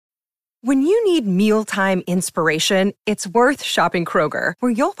When you need mealtime inspiration, it's worth shopping Kroger,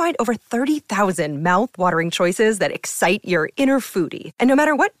 where you'll find over 30,000 mouth-watering choices that excite your inner foodie. And no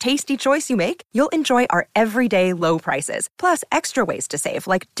matter what tasty choice you make, you'll enjoy our everyday low prices, plus extra ways to save,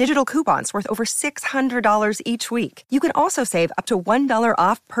 like digital coupons worth over $600 each week. You can also save up to $1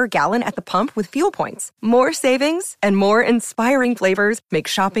 off per gallon at the pump with fuel points. More savings and more inspiring flavors make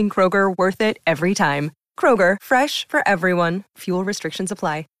shopping Kroger worth it every time. Kroger, fresh for everyone. Fuel restrictions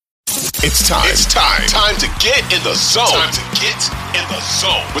apply. It's time. Time to get in the zone. Time to get in the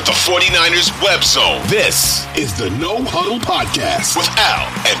zone with the 49ers Web Zone. This is the No Huddle Podcast with Al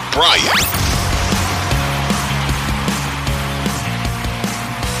and Brian.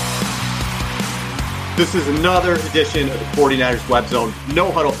 This is another edition of the 49ers Web Zone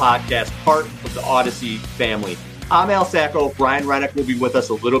No Huddle Podcast, part of the Odyssey family. I'm Al Sacco. Brian Rennick will be with us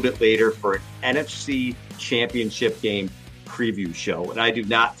a little bit later for an NFC Championship game preview show, and I do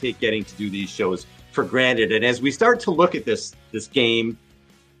not take getting to do these shows for granted. And as we start to look at this game,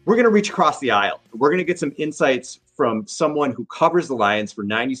 we're going to reach across the aisle. We're going to get some insights from someone who covers the Lions for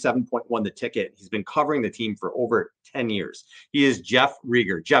 97.1 The Ticket. He's been covering the team for over 10 years. He is Jeff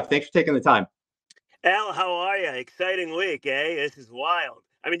Rieger. Jeff, thanks for taking the time. Al, how are you? Exciting week, eh? This is wild.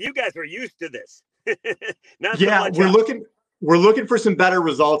 I mean, you guys are used to this. We're looking for some better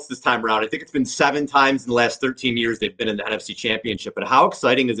results this time around. I think it's been 7 times in the last 13 years they've been in the NFC Championship. But how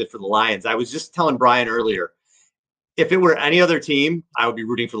exciting is it for the Lions? I was just telling Brian earlier, if it were any other team, I would be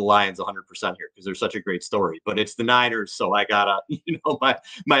rooting for the Lions 100% here because they're such a great story. But it's the Niners, so I gotta,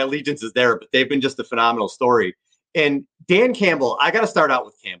 my allegiance is there. But they've been just a phenomenal story. And Dan Campbell, I got to start out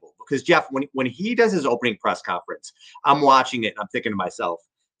with Campbell because Jeff, when he does his opening press conference, I'm watching it and I'm thinking to myself,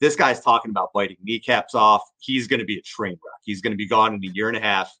 this guy's talking about biting kneecaps off. He's going to be a train wreck. He's going to be gone in a year and a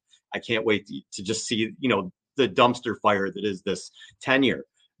half. I can't wait to just see, the dumpster fire that is this tenure.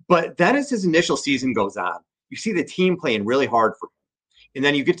 But then as his initial season goes on, you see the team playing really hard for him. And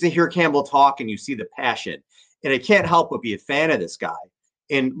then you get to hear Campbell talk and you see the passion. And I can't help but be a fan of this guy.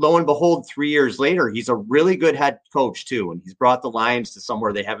 And lo and behold, 3 years later, he's a really good head coach too. And he's brought the Lions to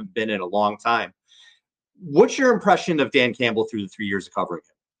somewhere they haven't been in a long time. What's your impression of Dan Campbell through the 3 years of covering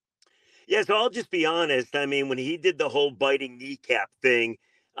him? Yeah, so I'll just be honest. I mean, when he did the whole biting kneecap thing,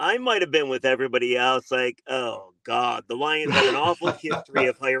 I might have been with everybody else like, oh, God, the Lions have an awful history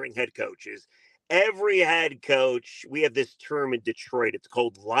of hiring head coaches. Every head coach, we have this term in Detroit, it's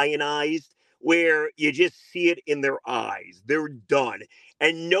called lionized, where you just see it in their eyes. They're done.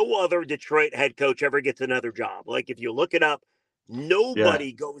 And no other Detroit head coach ever gets another job. Like, if you look it up,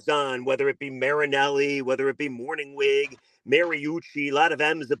 nobody goes on, whether it be Marinelli, whether it be Morningwig, Mariucci, a lot of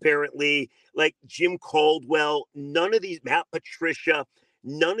M's apparently, like Jim Caldwell, none of these, Matt Patricia,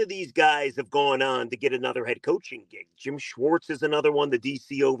 none of these guys have gone on to get another head coaching gig. Jim Schwartz is another one, the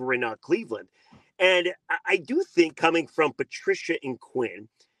DC over in Cleveland. And I do think coming from Patricia and Quinn,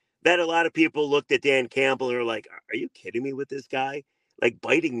 that a lot of people looked at Dan Campbell and are like, are you kidding me with this guy? Like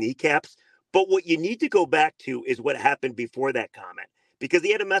biting kneecaps? But what you need to go back to is what happened before that comment, because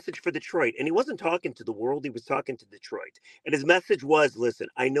he had a message for Detroit and he wasn't talking to the world. He was talking to Detroit. And his message was, listen,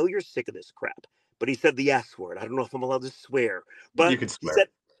 I know you're sick of this crap, but he said the S word. I don't know if I'm allowed to swear, but you can swear. He said,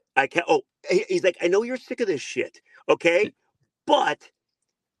 I can't. Oh, he's like, I know you're sick of this shit. Okay. But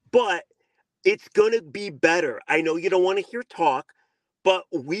it's going to be better. I know you don't want to hear talk, but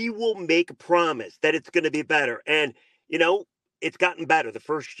we will make a promise that it's going to be better. And, it's gotten better. The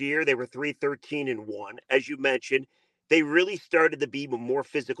first year, they were 3-13-1. As you mentioned, they really started to be a more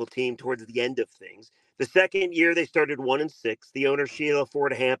physical team towards the end of things. The second year, they started 1-6. The owner, Sheila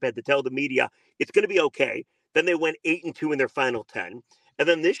Ford-Hamp, had to tell the media, it's going to be okay. Then they went 8-2 in their final 10. And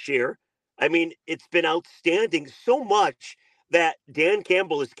then this year, I mean, it's been outstanding so much that Dan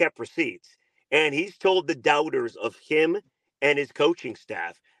Campbell has kept receipts. And he's told the doubters of him and his coaching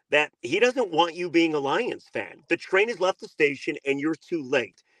staff that he doesn't want you being a Lions fan. The train has left the station and you're too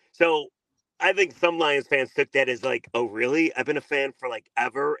late. So I think some Lions fans took that as like, oh, really? I've been a fan for like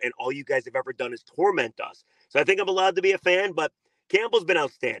ever, and all you guys have ever done is torment us. So I think I'm allowed to be a fan, but Campbell's been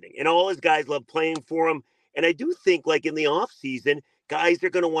outstanding, and all his guys love playing for him. And I do think, like in the offseason, guys are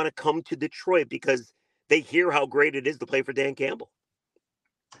going to want to come to Detroit because they hear how great it is to play for Dan Campbell.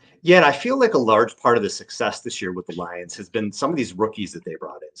 Yeah, and I feel like a large part of the success this year with the Lions has been some of these rookies that they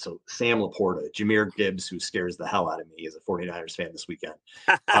brought in. So Sam Laporta, Jahmyr Gibbs, who scares the hell out of me as a 49ers fan this weekend.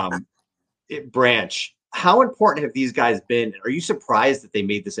 Branch, how important have these guys been? Are you surprised that they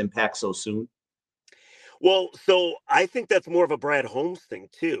made this impact so soon? Well, so I think that's more of a Brad Holmes thing,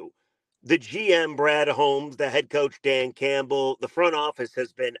 too. The GM, Brad Holmes, the head coach, Dan Campbell, the front office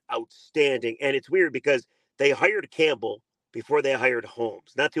has been outstanding. And it's weird because they hired Campbell before they hired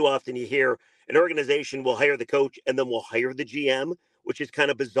Holmes. Not too often you hear an organization will hire the coach and then will hire the GM, which is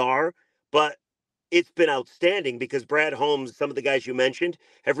kind of bizarre, but it's been outstanding because Brad Holmes, some of the guys you mentioned,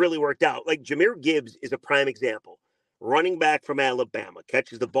 have really worked out. Like Jahmyr Gibbs is a prime example. Running back from Alabama,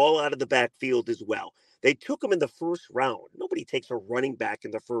 catches the ball out of the backfield as well. They took him in the first round. Nobody takes a running back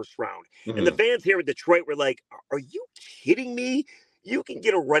in the first round. And the fans here in Detroit were like, are you kidding me? You can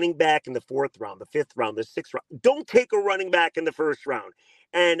get a running back in the fourth round, the fifth round, the sixth round. Don't take a running back in the first round.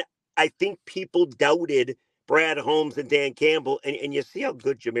 And I think people doubted Brad Holmes and Dan Campbell. And you see how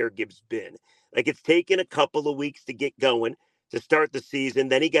good Jahmyr Gibbs been. Like, it's taken a couple of weeks to get going to start the season.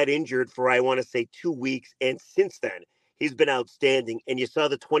 Then he got injured for, I want to say, 2 weeks. And since then, he's been outstanding. And you saw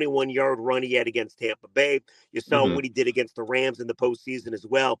the 21-yard run he had against Tampa Bay. You saw what he did against the Rams in the postseason as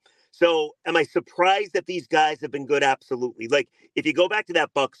well. So am I surprised that these guys have been good? Absolutely. Like, if you go back to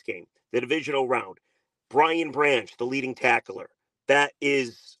that Bucs game, the divisional round, Brian Branch, the leading tackler, that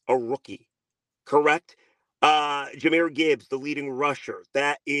is a rookie, correct? Jahmyr Gibbs, the leading rusher,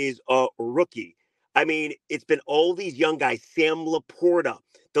 that is a rookie. I mean, it's been all these young guys. Sam Laporta,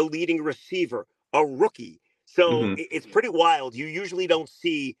 the leading receiver, a rookie. So it's pretty wild. You usually don't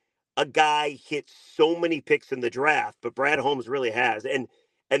see a guy hit so many picks in the draft, but Brad Holmes really has.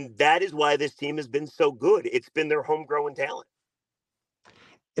 And that is why this team has been so good. It's been their homegrown talent.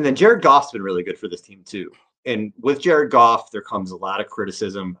 And then Jared Goff's been really good for this team too. And with Jared Goff, there comes a lot of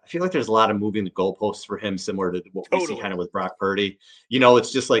criticism. I feel like there's a lot of moving the goalposts for him, similar to what we see kind of with Brock Purdy. You know,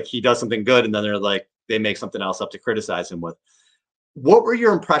 it's just like he does something good, and then they're like, they make something else up to criticize him with. What were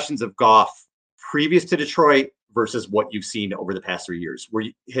your impressions of Goff previous to Detroit versus what you've seen over the past 3 years?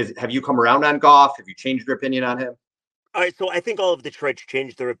 Have you come around on Goff? Have you changed your opinion on him? All right, so I think all of Detroit's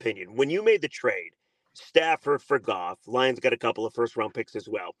changed their opinion. When you made the trade, Stafford for Goff, Lions got a couple of first-round picks as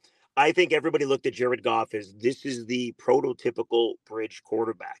well. I think everybody looked at Jared Goff as this is the prototypical bridge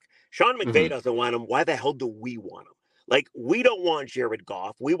quarterback. Sean McVay doesn't want him. Why the hell do we want him? Like, we don't want Jared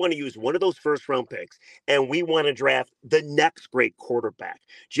Goff. We want to use one of those first-round picks, and we want to draft the next great quarterback.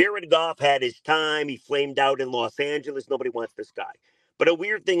 Jared Goff had his time. He flamed out in Los Angeles. Nobody wants this guy. But a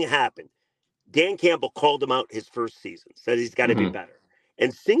weird thing happened. Dan Campbell called him out his first season, said he's got to be better.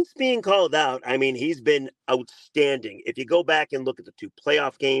 And since being called out, I mean, he's been outstanding. If you go back and look at the 2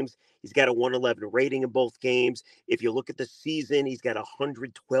 playoff games, he's got a 111 rating in both games. If you look at the season, he's got a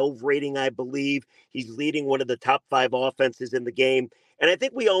 112 rating, I believe. He's leading one of the top 5 offenses in the game. And I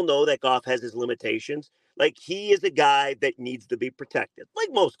think we all know that Goff has his limitations. Like, he is a guy that needs to be protected, like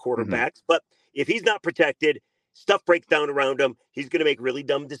most quarterbacks. But if he's not protected, stuff breaks down around him. He's going to make really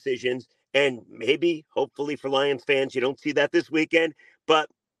dumb decisions. And maybe, hopefully for Lions fans, you don't see that this weekend. But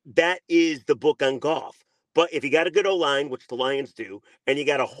that is the book on Goff. But if you got a good O-line, which the Lions do, and you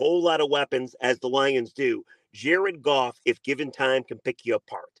got a whole lot of weapons, as the Lions do, Jared Goff, if given time, can pick you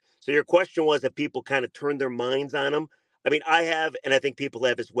apart. So your question was if people kind of turned their minds on him. I mean, I have, and I think people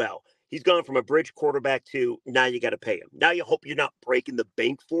have as well. He's gone from a bridge quarterback to now you got to pay him. Now you hope you're not breaking the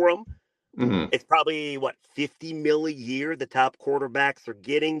bank for him. It's probably, $50 million a year the top quarterbacks are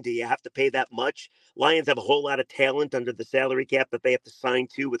getting. Do you have to pay that much? Lions have a whole lot of talent under the salary cap that they have to sign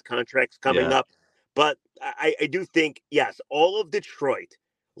to with contracts coming up. But I do think, yes, all of Detroit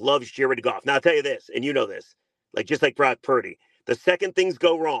loves Jared Goff. Now, I'll tell you this, and you know this, like just like Brock Purdy, the second things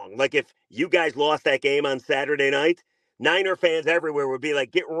go wrong, like if you guys lost that game on Saturday night, Niner fans everywhere would be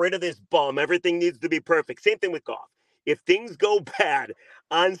like, get rid of this bum. Everything needs to be perfect. Same thing with Goff. If things go bad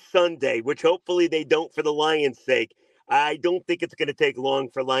on Sunday, which hopefully they don't for the Lions' sake, I don't think it's going to take long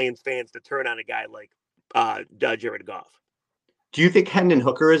for Lions fans to turn on a guy like Jared Goff. Do you think Hendon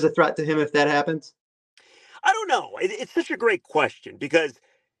Hooker is a threat to him if that happens? I don't know. It's such a great question because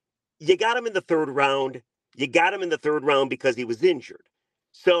you got him in the third round. You got him in the third round because he was injured.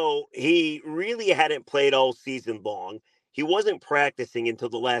 So he really hadn't played all season long. He wasn't practicing until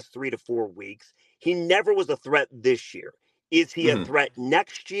the last 3 to 4 weeks. He never was a threat this year. Is he a threat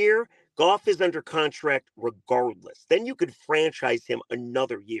next year? Goff is under contract regardless. Then you could franchise him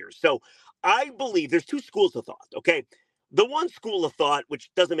another year. So I believe there's 2 schools of thought, okay? The one school of thought, which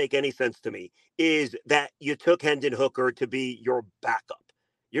doesn't make any sense to me, is that you took Hendon Hooker to be your backup.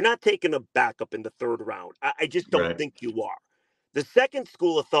 You're not taking a backup in the third round. I just don't think you are. The second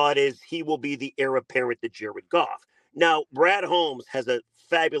school of thought is he will be the heir apparent to Jared Goff. Now, Brad Holmes has a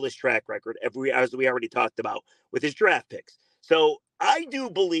fabulous track record, as we already talked about, with his draft picks. So I do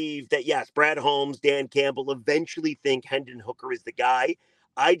believe that, yes, Brad Holmes, Dan Campbell eventually think Hendon Hooker is the guy.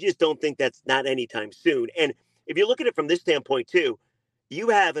 I just don't think that's not anytime soon. And if you look at it from this standpoint, too, you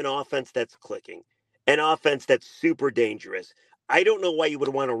have an offense that's clicking, an offense that's super dangerous. I don't know why you would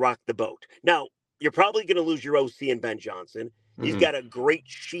want to rock the boat. Now, you're probably going to lose your OC and Ben Johnson. He's Mhm. got a great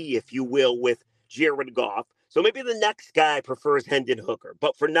if you will, with Jared Goff. So maybe the next guy prefers Hendon Hooker.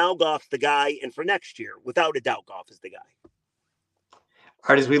 But for now, Goff's the guy. And for next year, without a doubt, Goff is the guy. All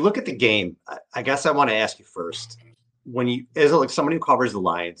right, as we look at the game, I guess I want to ask you first. When you, as like someone who covers the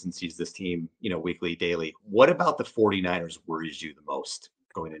Lions and sees this team, weekly, daily, what about the 49ers worries you the most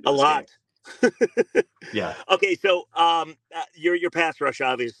going into A this game? lot. Yeah. Okay, so your pass rush,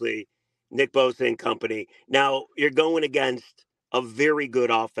 obviously, Nick Bosa and company. Now you're going against a very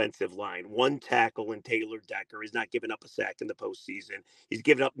good offensive line. One tackle in Taylor Decker. He's not giving up a sack in the postseason. He's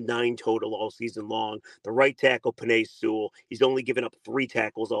given up 9 total all season long. The right tackle, Penei Sewell, he's only given up 3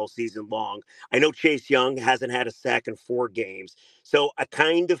 tackles all season long. I know Chase Young hasn't had a sack in 4 games. So I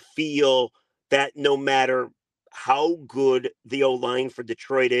kind of feel that no matter how good the O-line for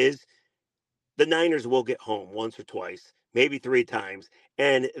Detroit is, the Niners will get home once or twice, maybe 3 times,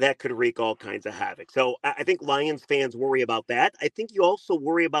 and that could wreak all kinds of havoc. So I think Lions fans worry about that. I think you also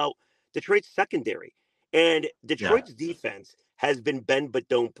worry about Detroit's secondary. And Yeah. Detroit's defense has been bend but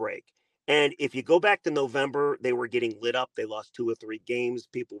don't break. And if you go back to November, they were getting lit up. They lost 2 or 3 games.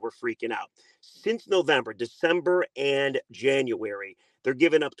 People were freaking out. Since November, December, and January, they're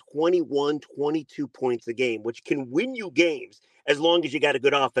giving up 21, 22 points a game, which can win you games as long as you got a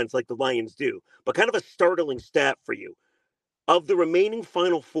good offense like the Lions do. But kind of a startling stat for you. Of the remaining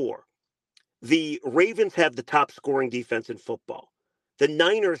Final 4, the Ravens have the top scoring defense in football. The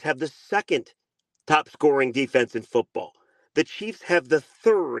Niners have the second top scoring defense in football. The Chiefs have the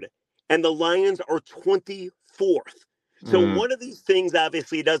third, and the Lions are 24th. So Mm, one of these things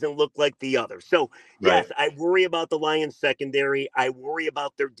obviously doesn't look like the other. So right. yes, I worry about the Lions secondary. I worry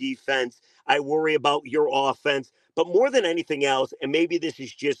about their defense. I worry about your offense. But more than anything else, and maybe this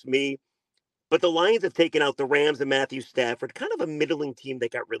is just me, but the Lions have taken out the Rams and Matthew Stafford, kind of a middling team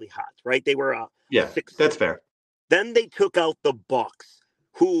that got really hot, right? They were a Yeah, 6 that's seed. fair. Then they took out the Bucks,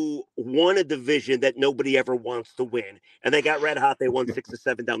 who won a division that nobody ever wants to win, and they got red hot. They won 6 to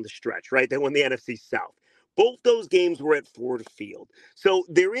 7 down the stretch, right? They won the NFC South. Both those games were at Ford Field. So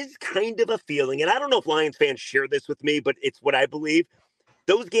there is kind of a feeling, and I don't know if Lions fans share this with me, but it's what I believe.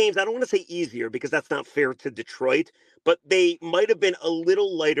 Those games, I don't want to say easier because that's not fair to Detroit, but they might have been a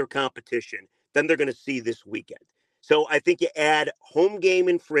little lighter competition than they're going to see this weekend. So I think you add home game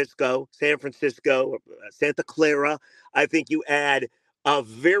in Frisco, San Francisco, Santa Clara. I think you add a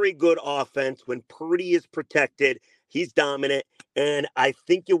very good offense when Purdy is protected. He's dominant. And I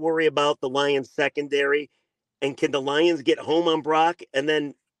think you worry about the Lions secondary. And can the Lions get home on Brock? And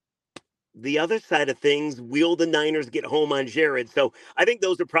then the other side of things, will the Niners get home on Jared? So I think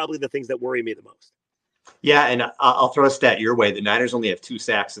those are probably the things that worry me the most. Yeah, and I'll throw a stat your way. The Niners only have 2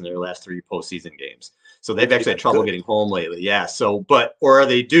 sacks in their last 3 postseason games. So they've actually had trouble Good. getting home lately. Yeah. So, or are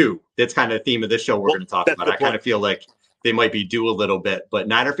they due? That's kind of the theme of this show we're Well, going to talk that's about. the I kind point. of feel like they might be due a little bit, but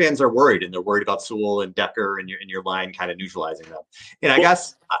Niner fans are worried, and they're worried about Sewell and Decker and your line kind of neutralizing them. And I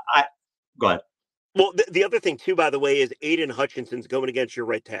guess I go ahead. Well, the other thing, too, by the way, is Aiden Hutchinson's going against your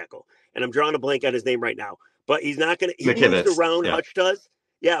right tackle. And I'm drawing a blank on his name right now. But he's not going to – he moves McKivitz. around, Yeah. Hutch does.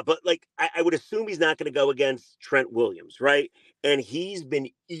 Yeah, but, like, I would assume he's not going to go against Trent Williams, right? And he's been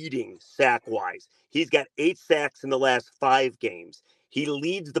eating sack-wise. He's got 8 sacks in the last 5 games. He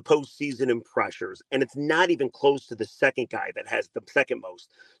leads the postseason in pressures, and it's not even close to the second guy that has the second most.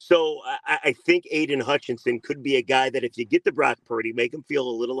 So I think Aiden Hutchinson could be a guy that if you get to Brock Purdy, make him feel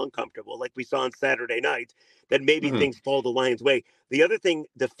a little uncomfortable, like we saw on Saturday night, then maybe Mhm. things fall the Lions' way. The other thing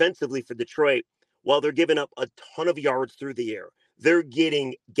defensively for Detroit, while they're giving up a ton of yards through the air, they're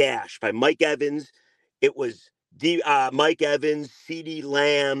getting gashed by Mike Evans. It was Mike Evans, CeeDee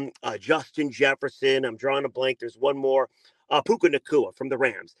Lamb, Justin Jefferson. I'm drawing a blank. There's one more. Puka Nacua from the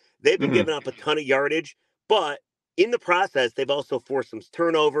Rams. They've been Mhm. giving up a ton of yardage, but in the process, they've also forced some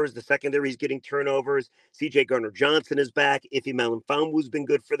turnovers. The secondary is getting turnovers. CJ Garner-Johnson is back. Ife Melifonwu's been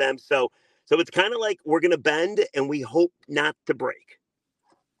good for them. So it's kind of like we're going to bend, and we hope not to break.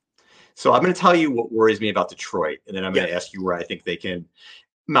 So I'm going to tell you what worries me about Detroit, and then I'm going Yes. to ask you where I think they can.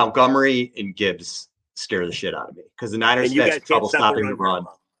 Montgomery and Gibbs scare the shit out of me because the Niners And you have guys had can't trouble stop the stopping the run very run.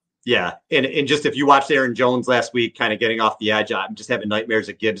 well. Yeah, and just if you watched Aaron Jones last week, kind of getting off the edge, I'm just having nightmares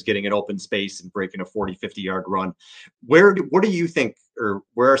of Gibbs getting an open space and breaking a 40, 50-yard run. What do you think, or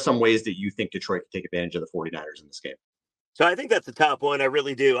where are some ways that you think Detroit can take advantage of the 49ers in this game? So I think that's the top one. I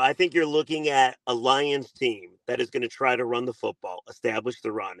really do. I think you're looking at a Lions team that is going to try to run the football, establish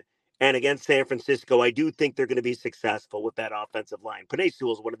the run. And against San Francisco, I do think they're going to be successful with that offensive line. Penei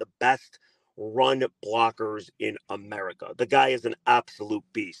Sewell is one of the best run blockers in America. The guy is an absolute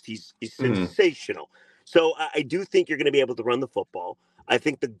beast. He's Mhm. sensational. So I do think you're going to be able to run the football. I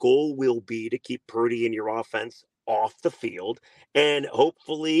think the goal will be to keep Purdy and your offense off the field. And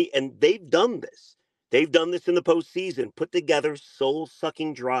hopefully, and they've done this. They've done this in the postseason, put together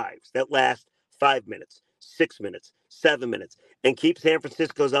soul-sucking drives that last 5 minutes, 6 minutes, 7 minutes, and keep San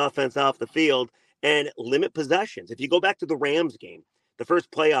Francisco's offense off the field and limit possessions. If you go back to the Rams game, the first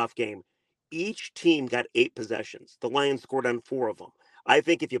playoff game, each team got 8 possessions. The Lions scored on 4 of them. I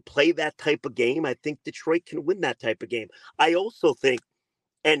think if you play that type of game, I think Detroit can win that type of game. I also think,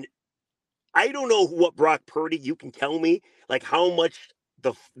 and I don't know what Brock Purdy, you can tell me, like how much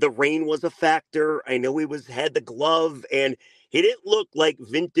the rain was a factor. I know had the glove, and he didn't look like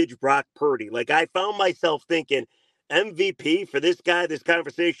vintage Brock Purdy. Like I found myself thinking, MVP for this guy, this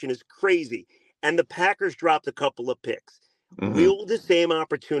conversation is crazy. And the Packers dropped a couple of picks. Mm-hmm. Will the same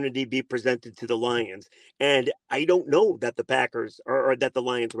opportunity be presented to the Lions? And I don't know that the Packers, or that the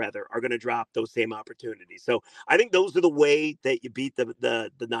Lions rather, are going to drop those same opportunities. So I think those are the way that you beat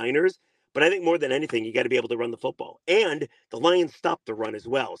the Niners. But I think more than anything, you got to be able to run the football. And the Lions stopped the run as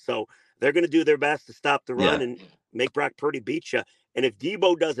well. So they're going to do their best to stop the run and make Brock Purdy beat you. And if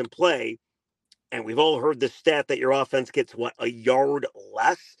Debo doesn't play, and we've all heard the stat that your offense gets, a yard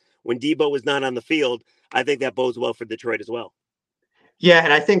less when Debo is not on the field, I think that bodes well for Detroit as well. Yeah,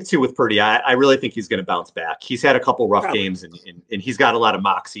 and I think, too, with Purdy, I really think he's going to bounce back. He's had a couple rough games, and he's got a lot of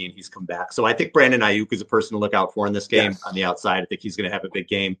moxie, and he's come back. So I think Brandon Ayuk is a person to look out for in this game on the outside. I think he's going to have a big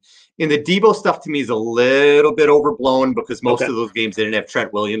game. And the Debo stuff, to me, is a little bit overblown because most of those games didn't have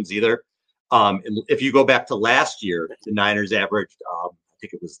Trent Williams either. And if you go back to last year, the Niners averaged, I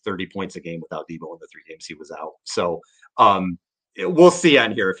think it was 30 points a game without Debo in the 3 games he was out. So we'll see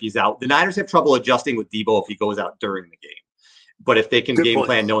on here if he's out. The Niners have trouble adjusting with Debo if he goes out during the game. But if they can game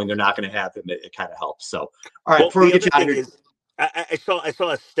plan knowing they're not going to have him, it kind of helps. So, all right, before we get you out of here. I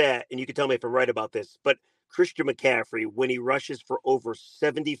saw a stat, and you can tell me if I'm right about this, but Christian McCaffrey, when he rushes for over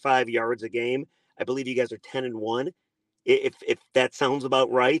 75 yards a game, I believe you guys are 10-1. If that sounds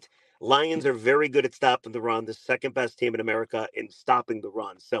about right. Lions are very good at stopping the run, the second best team in America in stopping the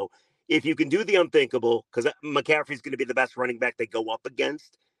run. So if you can do the unthinkable, because McCaffrey's going to be the best running back they go up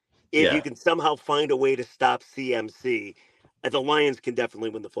against, if you can somehow find a way to stop CMC, the Lions can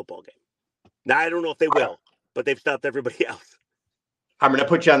definitely win the football game. Now, I don't know if they will, but they've stopped everybody else. I'm going to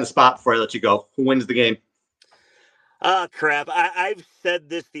put you on the spot before I let you go. Who wins the game? Crap. I've said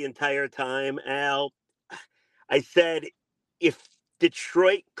this the entire time, Al. I said if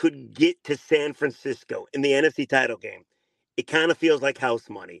Detroit could get to San Francisco in the NFC title game, it kind of feels like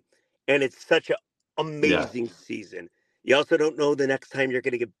house money. And it's such an amazing season. You also don't know the next time you're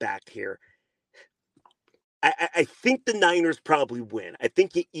going to get back here. I think the Niners probably win. I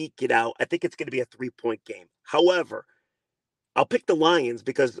think you eke it out. I think it's going to be a 3-point game. However, I'll pick the Lions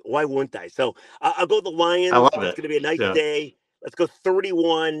because why wouldn't I? So I'll go the Lions. I love It's going to be a nice day. Let's go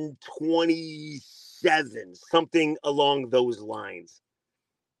 31-27, something along those lines.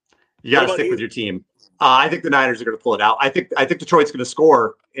 You got to stick with your team. I think the Niners are going to pull it out. I think Detroit's going to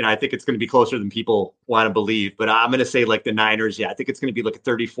score, and I think it's going to be closer than people want to believe. But I'm going to say like the Niners. Yeah, I think it's going to be like a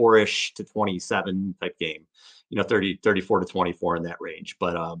 34-ish to 27 type game. 34 to 24 in that range.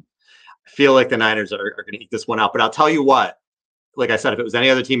 But I feel like the Niners are going to eat this one out. But I'll tell you what. Like I said, if it was any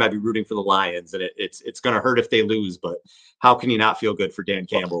other team, I'd be rooting for the Lions, and it's going to hurt if they lose. But how can you not feel good for Dan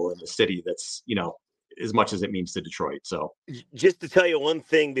Campbell in the city that's as much as it means to Detroit? So just to tell you one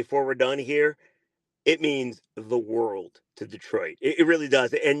thing before we're done here. It means the world to Detroit. It really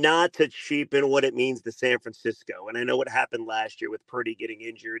does. And not to cheapen what it means to San Francisco. And I know what happened last year with Purdy getting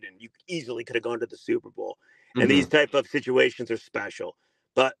injured, and you easily could have gone to the Super Bowl. And these type of situations are special.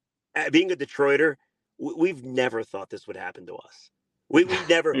 But being a Detroiter, we've never thought this would happen to us. We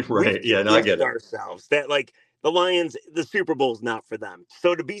never right. Yeah, no, I get it. Ourselves that like the Lions, the Super Bowl's not for them.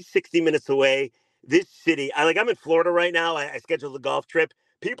 So to be 60 minutes away, this city, I'm in Florida right now. I scheduled a golf trip.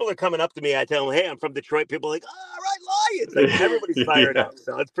 People are coming up to me. I tell them, hey, I'm from Detroit. People are like, all right, Lions. Like, everybody's fired up.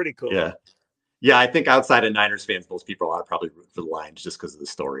 So it's pretty cool. Yeah. Yeah, I think outside of Niners fans, most people are probably rooting for the Lions just because of the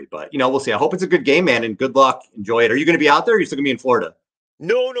story. But, we'll see. I hope it's a good game, man, and good luck. Enjoy it. Are you going to be out there or are you still going to be in Florida?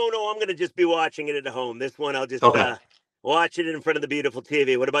 No. I'm going to just be watching it at home. This one, I'll just watch it in front of the beautiful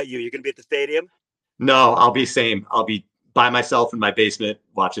TV. What about you? You're going to be at the stadium? No, I'll be same. I'll be by myself in my basement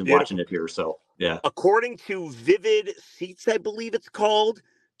watching it here. So, yeah. According to Vivid Seats, I believe it's called,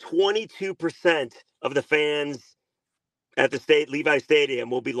 22% of the fans at the Levi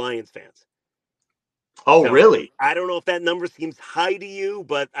Stadium will be Lions fans. Oh, so, really? I don't know if that number seems high to you,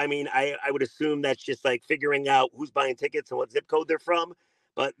 but I mean, I would assume that's just like figuring out who's buying tickets and what zip code they're from.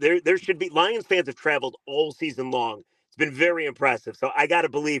 But there should be Lions fans have traveled all season long. It's been very impressive. So I got to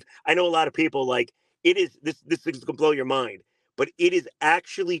believe. I know a lot of people like it is. This is going to blow your mind. but it is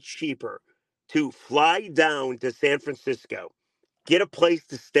actually cheaper to fly down to San Francisco, get a place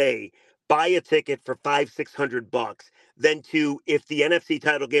to stay, buy a ticket for $500-600 than to, if the NFC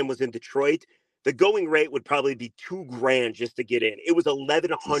title game was in Detroit, the going rate would probably be $2,000 just to get in. It was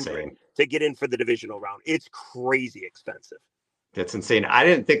 $1,100 to get in for the divisional round. It's crazy expensive. That's insane. I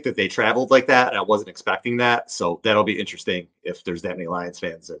didn't think that they traveled like that, and I wasn't expecting that. So that'll be interesting if there's that many Lions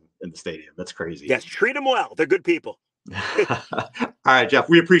fans in the stadium. That's crazy. Yes, treat them well. They're good people. All right, Jeff,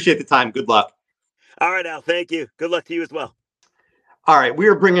 we appreciate the time. Good luck. All right, Al, thank you. Good luck to you as well. All right, we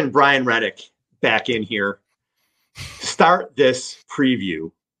are bringing Brian Reddick back in here to start this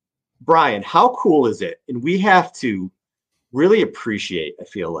preview. Brian, how cool is it? And we have to really appreciate, I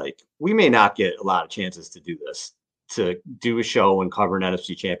feel like, we may not get a lot of chances to do this, to do a show and cover an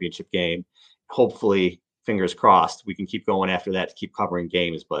NFC championship game. Hopefully, fingers crossed, we can keep going after that to keep covering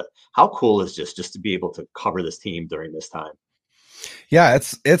games. But how cool is just to be able to cover this team during this time? Yeah,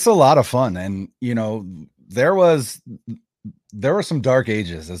 it's a lot of fun. And, there were some dark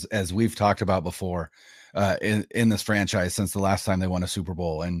ages, as we've talked about before, in this franchise since the last time they won a Super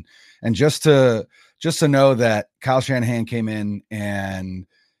Bowl. And just to know that Kyle Shanahan came in and,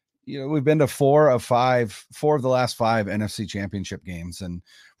 we've been to four of the last 5 NFC championship games. And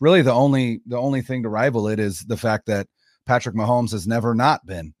really the only thing to rival it is the fact that Patrick Mahomes has never not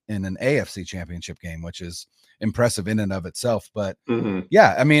been in an AFC championship game, which is impressive in and of itself. But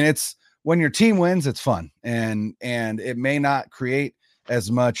yeah, I mean, it's when your team wins, it's fun, and it may not create as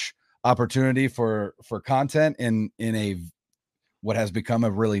much opportunity for content in a what has become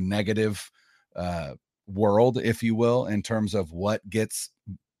a really negative world, if you will, in terms of what gets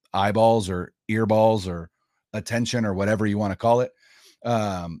eyeballs or earballs or attention or whatever you want to call it.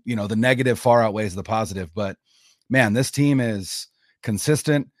 The negative far outweighs the positive, but man, this team is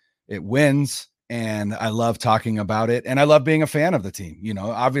consistent. It wins. And I love talking about it. And I love being a fan of the team.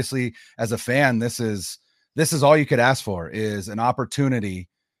 Obviously as a fan, this is all you could ask for, is an opportunity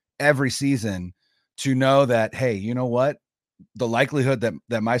every season to know that, hey, you know what? The likelihood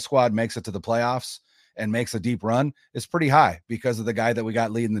that my squad makes it to the playoffs and makes a deep run is pretty high because of the guy that we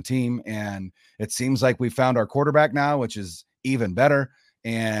got leading the team. And it seems like we found our quarterback now, which is even better.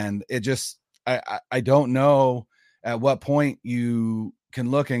 And it just, I don't know at what point you can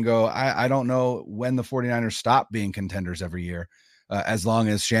look and go, I don't know when the 49ers stop being contenders every year, as long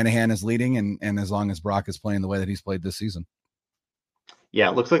as Shanahan is leading and as long as Brock is playing the way that he's played this season. Yeah,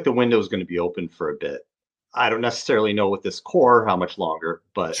 it looks like the window is going to be open for a bit. I don't necessarily know with this core how much longer,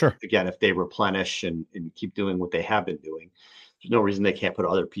 but sure. Again, if they replenish and keep doing what they have been doing, there's no reason they can't put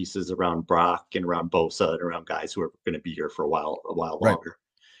other pieces around Brock and around Bosa and around guys who are going to be here for a while right. longer.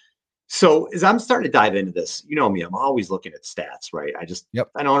 So as I'm starting to dive into this, you know me, I'm always looking at stats, right? I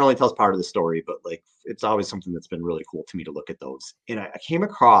know it only tells part of the story, but like it's always something that's been really cool to me to look at those. And I came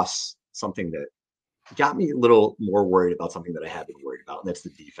across something that got me a little more worried about something that I have been worried about, and that's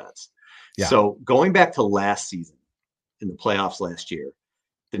the defense. Yeah. So going back to last season in the playoffs last year,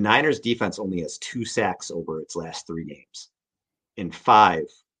 the Niners defense only has 2 sacks over its last 3 games and 5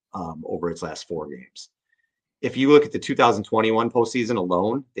 over its last 4 games. If you look at the 2021 postseason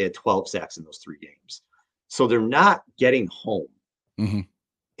alone, they had 12 sacks in those 3 games. So they're not getting home. Mm-hmm.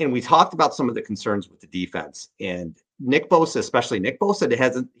 And we talked about some of the concerns with the defense. And Nick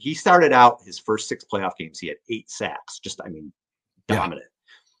Bosa, he started out his first 6 playoff games, he had 8 sacks. Dominant. Yeah.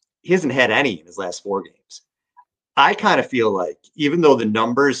 He hasn't had any in his last 4 games. I kind of feel like, even though the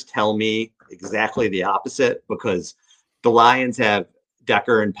numbers tell me exactly the opposite, because the Lions have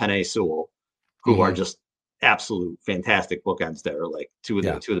Decker and Penei Sewell, who are just absolute fantastic bookends there, like two of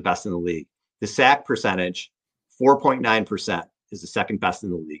the best in the league. The sack percentage, 4.9%, is the second best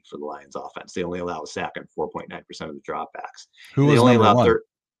in the league for the Lions offense. They only allow a sack on 4.9% of the dropbacks. Who was only number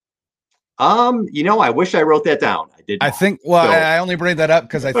 1? I wish I wrote that down. I did. I only bring that up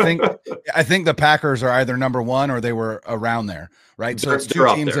because I think the Packers are either number 1 or they were around there, right? So it's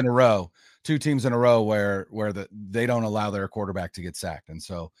 2 teams in a row. 2 teams in a row where they don't allow their quarterback to get sacked. And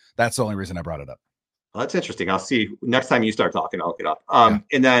so that's the only reason I brought it up. Well, that's interesting. I'll see next time you start talking, I'll look it up.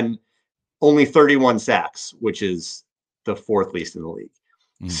 And then only 31 sacks, which is the 4th least in the league.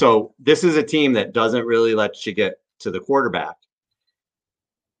 So this is a team that doesn't really let you get to the quarterback.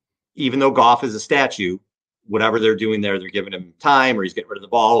 Even though Goff is a statue, whatever they're doing there, they're giving him time, or he's getting rid of the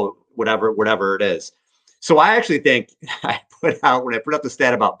ball, whatever it is. So I actually think when I put up the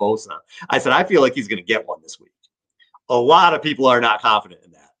stat about Bosa, I said, I feel like he's going to get one this week. A lot of people are not confident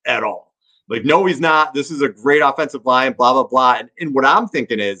in that at all. Like, no, he's not. This is a great offensive line, blah, blah, blah. And what I'm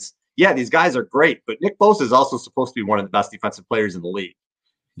thinking is, yeah, these guys are great, but Nick Bosa is also supposed to be one of the best defensive players in the league.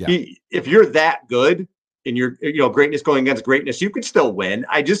 Yeah. If you're that good, and greatness going against greatness, you could still win.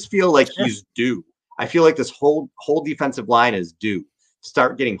 I just feel like he's due. I feel like this whole defensive line is due to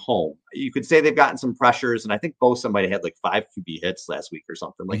start getting home. You could say they've gotten some pressures, and I think Bosa might have had like 5 QB hits last week or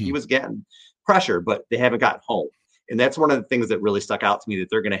something. Like he was getting pressure, but they haven't gotten home. And that's one of the things that really stuck out to me that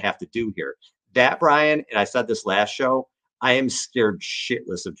they're going to have to do here. That, Brian, and I said this last show, I am scared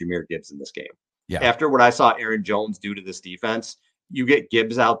shitless of Jahmyr Gibbs in this game. Yeah. After what I saw Aaron Jones do to this defense, you get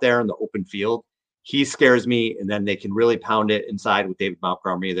Gibbs out there in the open field. He scares me, and then they can really pound it inside with David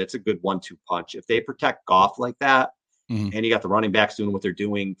Montgomery. That's a good 1-2 punch. If they protect Goff like that, and you got the running backs doing what they're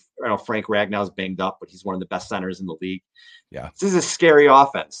doing. I know Frank Ragnow's banged up, but he's one of the best centers in the league. Yeah. This is a scary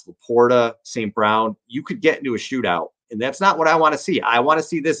offense. Laporta, St. Brown, you could get into a shootout, and that's not what I want to see. I want to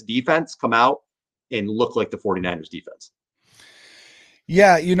see this defense come out and look like the 49ers defense.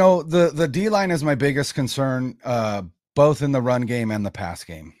 Yeah, the D-line is my biggest concern, both in the run game and the pass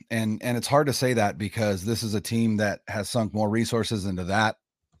game. And it's hard to say that because this is a team that has sunk more resources into that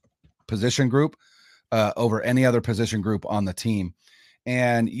position group over any other position group on the team.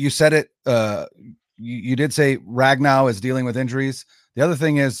 And you said it, you did say Ragnow is dealing with injuries. The other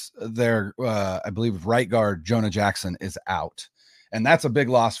thing is their, I believe, right guard Jonah Jackson is out, and that's a big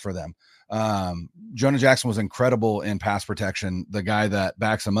loss for them. Jonah Jackson was incredible in pass protection. The guy that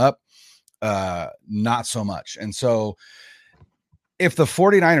backs him up, not so much. And so if the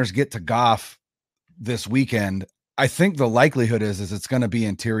 49ers get to Goff this weekend, I think the likelihood is it's going to be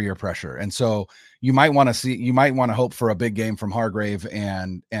interior pressure. And so you might want to hope for a big game from Hargrave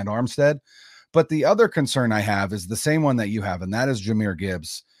and Armstead. But the other concern I have is the same one that you have, and that is Jahmyr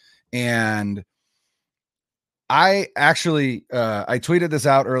Gibbs. And I actually, I tweeted this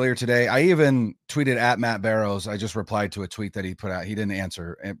out earlier today. I even tweeted at Matt Barrows. I just replied to a tweet that he put out. He didn't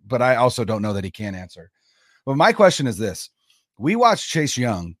answer, but I also don't know that he can answer. But my question is this. We watched Chase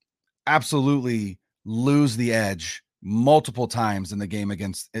Young absolutely lose the edge multiple times in the game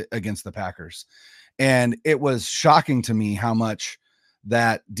against the Packers. And it was shocking to me how much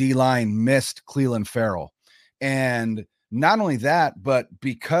that D-line missed Cleveland Farrell. And not only that, but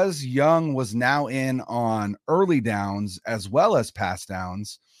because Young was now in on early downs as well as pass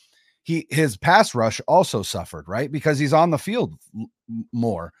downs, his pass rush also suffered, right? Because he's on the field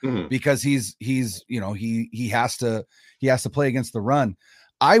more, because he has to play against the run.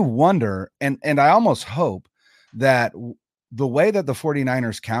 I wonder, and I almost hope that the way that the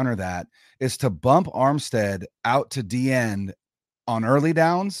 49ers counter that is to bump Armstead out to D end on early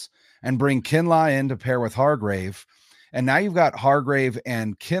downs and bring Kinlaw in to pair with Hargrave. And now you've got Hargrave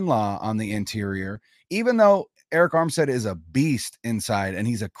and Kinlaw on the interior, even though Eric Armstead is a beast inside and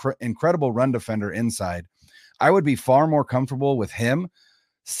he's an incredible run defender inside. I would be far more comfortable with him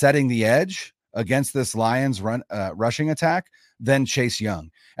setting the edge against this Lions rushing attack than Chase Young.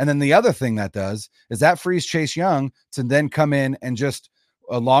 And then the other thing that does is that frees Chase Young to then come in and just,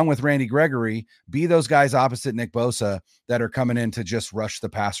 along with Randy Gregory, be those guys opposite Nick Bosa that are coming in to just rush the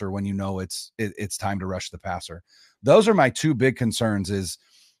passer when it's time to rush the passer. Those are my two big concerns, is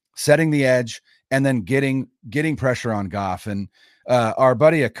setting the edge and then getting pressure on Goff. And our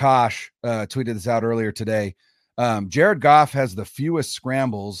buddy Akash tweeted this out earlier today. Jared Goff has the fewest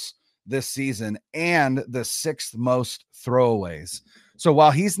scrambles this season and the 6th most throwaways. So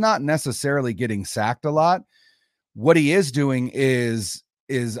while he's not necessarily getting sacked a lot, what he is doing is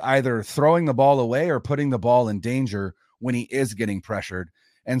either throwing the ball away or putting the ball in danger when he is getting pressured.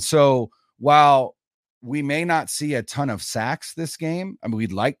 And so while we may not see a ton of sacks this game, I mean,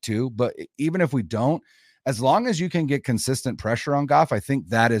 we'd like to, but even if we don't, as long as you can get consistent pressure on Goff, I think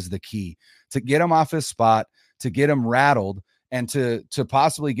that is the key to get him off his spot, to get him rattled, and to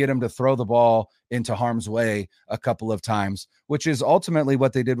possibly get him to throw the ball into harm's way a couple of times, which is ultimately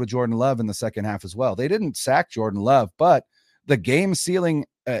what they did with Jordan Love in the second half as well. They didn't sack Jordan Love, but the game sealing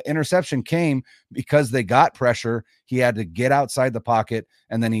interception came because they got pressure. He had to get outside the pocket,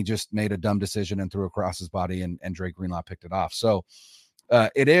 and then he just made a dumb decision and threw across his body, and Drake Greenlaw picked it off. So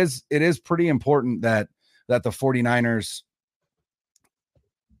it is pretty important that the 49ers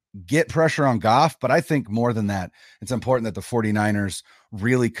get pressure on Goff, but I think more than that, it's important that the 49ers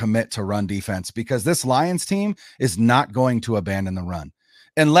really commit to run defense, because this Lions team is not going to abandon the run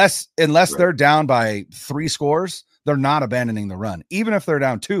unless they're down by 3 scores. They're not abandoning the run. Even if they're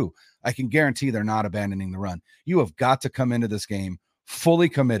down 2, I can guarantee they're not abandoning the run. You have got to come into this game fully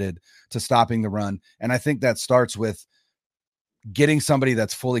committed to stopping the run. And I think that starts with getting somebody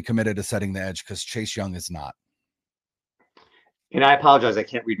that's fully committed to setting the edge, because Chase Young is not. And I apologize, I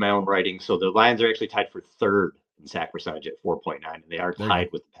can't read my own writing. So the Lions are actually tied for 3rd in sack percentage at 4.9, and they are tied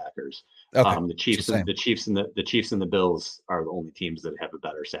with the Packers. Okay. The Chiefs and the Bills are the only teams that have a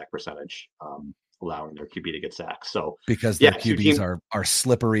better sack percentage allowing their QB to get sacked. So because their QBs are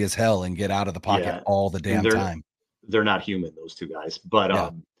slippery as hell and get out of the pocket all the damn time. They're not human, those two guys.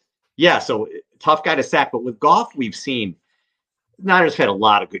 But so tough guy to sack. But with Goff, we've seen Niners had a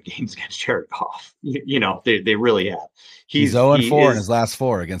lot of good games against Jared Goff. They really have. He's 0-4 in his last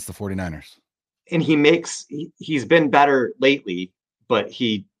 4 against the 49ers. And he's been better lately, but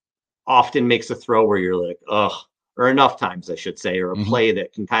he often makes a throw where you're like, ugh, or enough times, I should say, or a play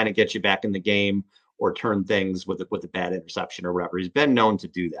that can kind of get you back in the game or turn things with a bad interception or whatever. He's been known to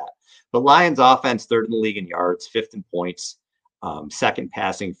do that. But Lions offense, 3rd in the league in yards, 5th in points, 2nd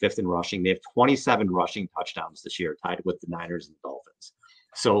passing, 5th in rushing. They have 27 rushing touchdowns this year, tied with the Niners and the Dolphins.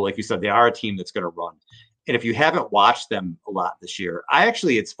 So like you said, they are a team that's going to run. And if you haven't watched them a lot this year,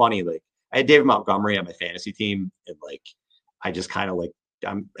 it's funny, like I had David Montgomery on my fantasy team, and like I just kind of like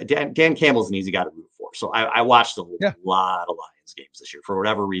Dan Campbell's an easy guy to root for. So I watched a lot of Lions games this year. For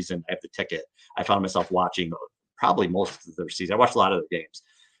whatever reason, I have the ticket. I found myself watching probably most of their season. I watched a lot of their games.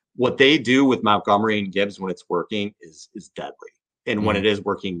 What they do with Montgomery and Gibbs when it's working is deadly. And when it is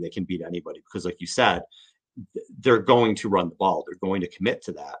working, they can beat anybody because, like you said, they're going to run the ball. They're going to commit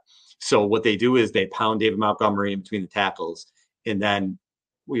to that. So what they do is they pound David Montgomery in between the tackles, and then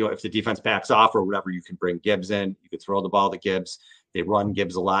if the defense backs off or whatever, you can bring Gibbs in. You could throw the ball to Gibbs. They run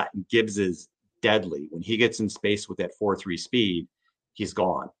Gibbs a lot, and Gibbs is deadly. When he gets in space with that 4.3 speed, he's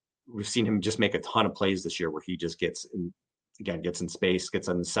gone. We've seen him just make a ton of plays this year where he just gets in space, gets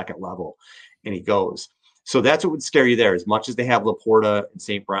on the second level, and he goes. So that's what would scare you there. As much as they have Laporta and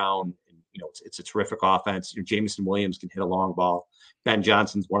St. Brown, and, it's a terrific offense. Jameson Williams can hit a long ball. Ben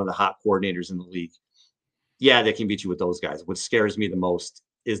Johnson's one of the hot coordinators in the league. Yeah, they can beat you with those guys. What scares me the most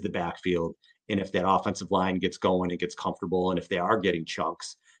is the backfield. And if that offensive line gets going and gets comfortable, and if they are getting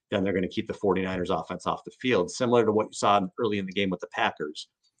chunks, then they're going to keep the 49ers offense off the field, similar to what you saw early in the game with the Packers.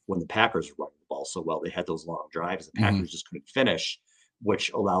 When the Packers were running the ball so well, they had those long drives. The Packers just couldn't finish,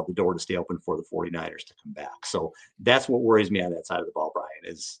 which allowed the door to stay open for the 49ers to come back. So that's what worries me on that side of the ball, Brian,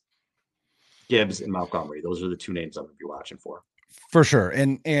 is Gibbs and Montgomery. Those are the two names I'm going to be watching for. For sure.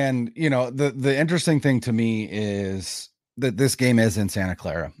 And the interesting thing to me is that this game is in Santa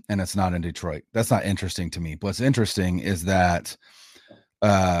Clara and it's not in Detroit. That's not interesting to me. What's interesting is that,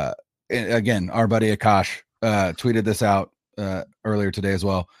 again, our buddy Akash tweeted this out earlier today as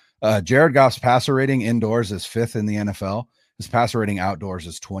well. Jared Goff's passer rating indoors is 5th in the NFL. His passer rating outdoors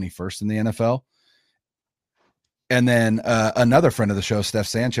is 21st in the NFL. And then another friend of the show, Steph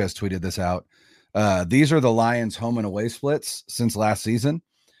Sanchez, tweeted this out. These are the Lions' home and away splits since last season.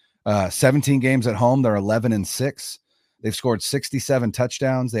 17 games at home, they're 11-6. They've scored 67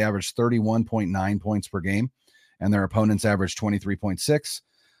 touchdowns. They average 31.9 points per game, and their opponents average 23.6.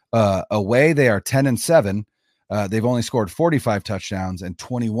 Away, they are 10-7. They've only scored 45 touchdowns and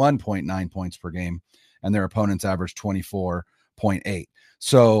 21.9 points per game, and their opponents average 24.8.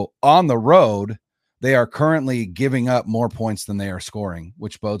 So on the road, they are currently giving up more points than they are scoring,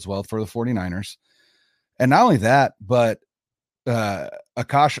 which bodes well for the 49ers. And not only that, but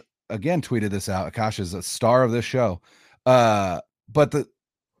Akash again tweeted this out. Akash is a star of this show. But the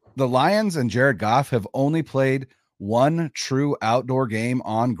Lions and Jared Goff have only played one true outdoor game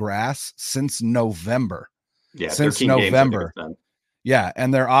on grass since November. Yeah, since November. Yeah,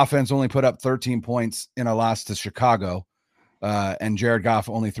 and their offense only put up 13 points in a loss to Chicago. And Jared Goff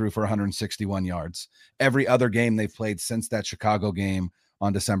only threw for 161 yards. Every other game they've played since that Chicago game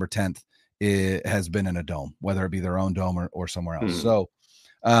on December 10th, it has been in a dome, whether it be their own dome or somewhere else. So,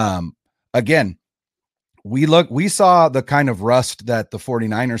 again, we saw the kind of rust that the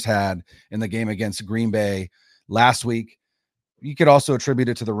 49ers had in the game against Green Bay last week. You could also attribute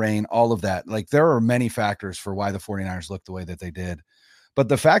it to the rain, all of that. Like, there are many factors for why the 49ers looked the way that they did. But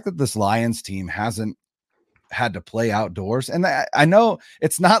the fact that this Lions team hasn't had to play outdoors, and I know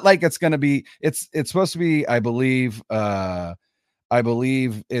it's not like it's going to be, it's supposed to be, I believe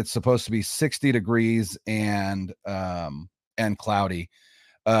it's supposed to be 60 degrees and cloudy.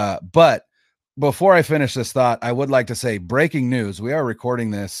 But before I finish this thought, I would like to say breaking news. We are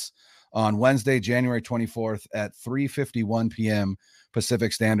recording this on Wednesday, January 24th at 3:51 p.m.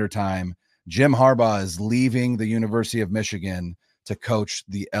 Pacific Standard Time. Jim Harbaugh is leaving the University of Michigan to coach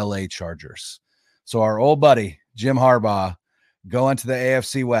the LA Chargers. So our old buddy, Jim Harbaugh, going to the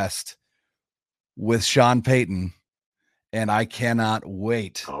AFC West with Sean Payton. And I cannot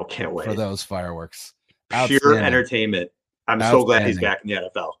wait, for those fireworks. Pure entertainment. I'm so glad he's back in the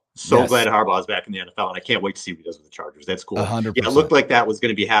NFL. Glad Harbaugh's back in the NFL. And I can't wait to see what he does with the Chargers. That's cool. 100%. Yeah, it looked like that was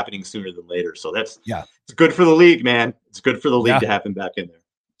going to be happening sooner than later. So it's good for the league, man. It's good for the league to have him back in there.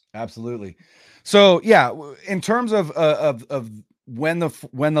 Absolutely. So, in terms of when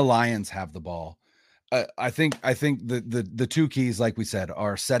the Lions have the ball, I think the two keys, like we said,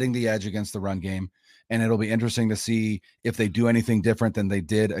 are setting the edge against the run game. And it'll be interesting to see if they do anything different than they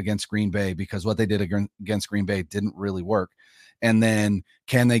did against Green Bay, because what they did against Green Bay didn't really work. And then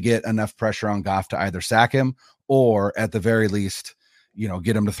can they get enough pressure on Goff to either sack him or at the very least,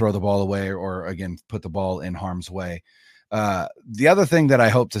 get him to throw the ball away or again, put the ball in harm's way. The other thing that I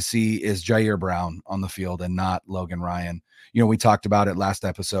hope to see is Jair Brown on the field and not Logan Ryan. We talked about it last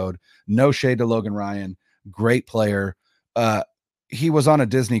episode. No shade to Logan Ryan, great player. He was on a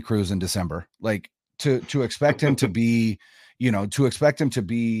Disney cruise in December. Like to expect him to be,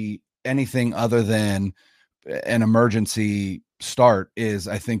 anything other than an emergency start is,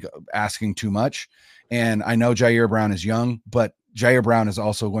 I think, asking too much. And I know Jair Brown is young, but Jair Brown is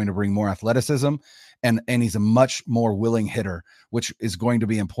also going to bring more athleticism and he's a much more willing hitter, which is going to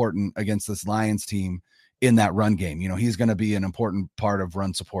be important against this Lions team in that run game. He's going to be an important part of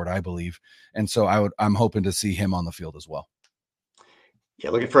run support, I believe. And so I'm hoping to see him on the field as well. Yeah,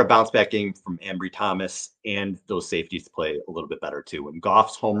 looking for a bounce back game from Ambry Thomas and those safeties to play a little bit better too. And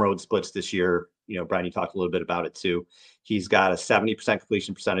Goff's home road splits this year, Brian, you talked a little bit about it too. He's got a 70%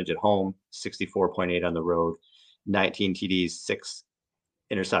 completion percentage at home, 64.8 on the road, 19 TDs, 6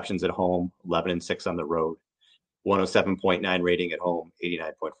 interceptions at home, 11-6 on the road, 107.9 rating at home, 89.4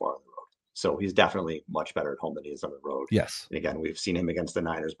 on the road. So he's definitely much better at home than he is on the road. Yes. And again, we've seen him against the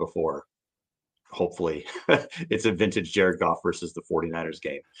Niners before. Hopefully it's a vintage Jared Goff versus the 49ers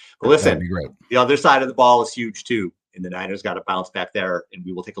game. But listen, the other side of the ball is huge too. And the Niners got to bounce back there. And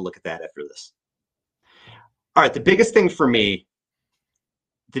we will take a look at that after this. All right. The biggest thing for me,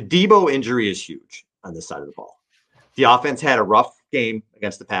 the Debo injury is huge on this side of the ball. The offense had a rough game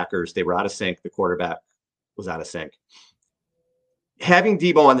against the Packers. They were out of sync. The quarterback was out of sync. Having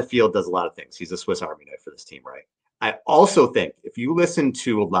Debo on the field does a lot of things. He's a Swiss Army knife for this team, right? I also think if you listen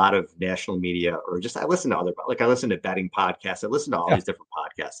to a lot of national media or just I listen to betting podcasts, I listen to all these different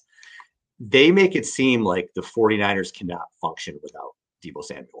podcasts. They make it seem like the 49ers cannot function without Debo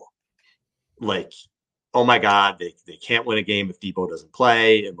Samuel. Like, oh my God, they can't win a game if Debo doesn't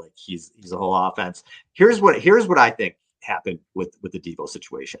play, and like he's a whole offense. Here's what I think happened with the Debo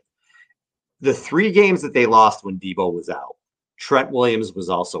situation. The 3 games that they lost when Debo was out, Trent Williams was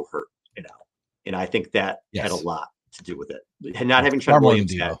also hurt and out. And I think that had a lot to do with it. Not having Trent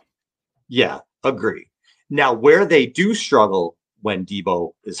Williams yet. Yeah, agree. Now, where they do struggle when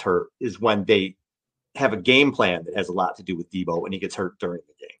Debo is hurt is when they have a game plan that has a lot to do with Debo and he gets hurt during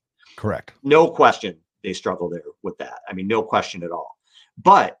the game. Correct. No question they struggle there with that. I mean, no question at all.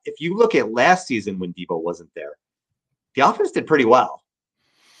 But if you look at last season when Debo wasn't there, the offense did pretty well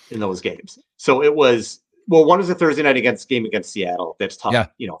in those games. So it was, well, one was a Thursday night game against Seattle. That's tough.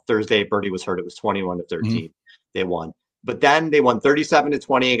 Yeah. Thursday, Birdie was hurt. It was 21-13. Mm-hmm. They won. But then they won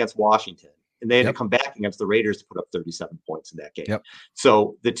 37-20 against Washington. And they had to come back against the Raiders to put up 37 points in that game. Yep.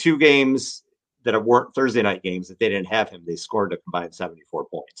 So the 2 games that weren't Thursday night games, that they didn't have him, they scored a combined 74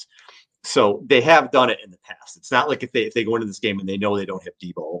 points. So they have done it in the past. It's not like if they go into this game and they know they don't have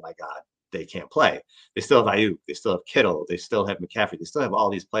Debo, oh my God, they can't play. They still have Ayuk. They still have Kittle. They still have McCaffrey. They still have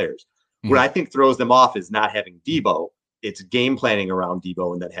all these players. What I think throws them off is not having Debo. It's game planning around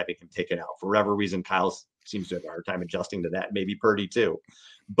Debo and then having him taken out. For whatever reason, Kyle seems to have a hard time adjusting to that. Maybe Purdy too.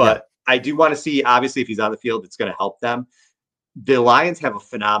 But I do want to see, obviously, if he's on the field, it's going to help them. The Lions have a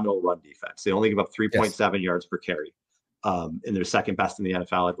phenomenal run defense. They only give up 3.7 yards per carry. And they're second best in the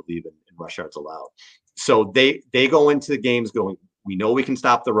NFL, I believe, in rush yards allowed. So they go into the games going, we know we can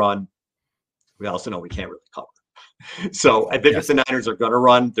stop the run. We also know we can't really cover. So I think if the Niners are going to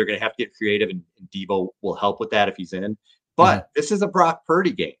run, they're going to have to get creative, and Debo will help with that if he's in. But this is a Brock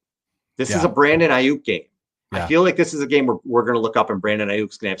Purdy game. This is a Brandon Ayuk game. I feel like this is a game where we're going to look up and Brandon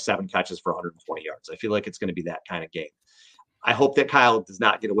Ayuk's going to have 7 catches for 120 yards. I feel like it's going to be that kind of game. I hope that Kyle does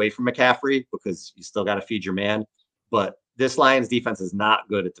not get away from McCaffrey because you still got to feed your man. But this Lions defense is not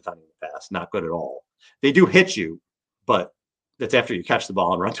good at defending the pass, not good at all. They do hit you, but that's after you catch the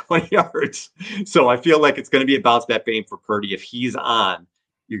ball and run 20 yards. So I feel like it's going to be a bounce back game for Purdy. If he's on,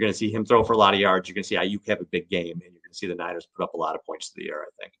 you're going to see him throw for a lot of yards. You're going to see Ayuk have a big game, and you're going to see the Niners put up a lot of points to the air, I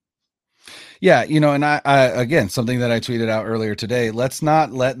think. Yeah, and I again, something that I tweeted out earlier today, let's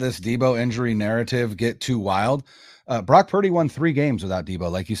not let this Debo injury narrative get too wild. Brock Purdy won 3 games without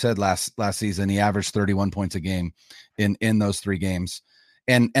Debo. Like you said, last season, he averaged 31 points a game in those 3 games.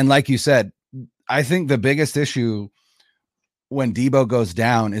 And like you said, I think the biggest issue when Debo goes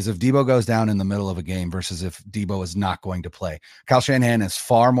down is if Debo goes down in the middle of a game versus if Debo is not going to play. Kyle Shanahan is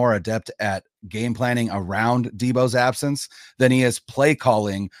far more adept at game planning around Debo's absence than he is play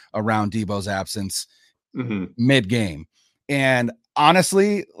calling around Debo's absence mid-game. And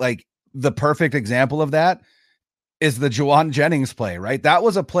honestly, like the perfect example of that is the Juwan Jennings play, right? That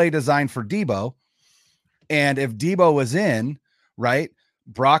was a play designed for Debo. And if Debo was in, right,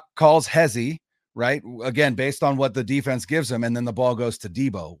 Brock calls Hezzy, right? Again, based on what the defense gives him, and then the ball goes to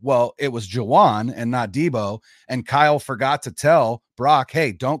Debo. Well, it was Juwan and not Debo. And Kyle forgot to tell Brock,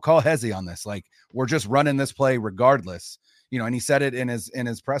 hey, don't call Hezzy on this. Like, we're just running this play regardless. And he said it in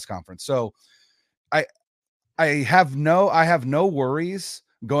his press conference. So I have no worries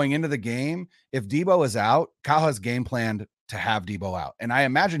going into the game. If Debo is out, Kyle has game planned to have Debo out. And I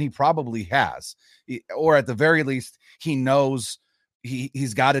imagine he probably has, or at the very least, he knows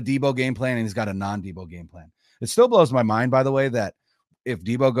he's got a Debo game plan and he's got a non-Debo game plan. It still blows my mind, by the way, that if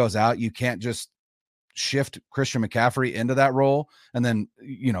Debo goes out, you can't just shift Christian McCaffrey into that role and then,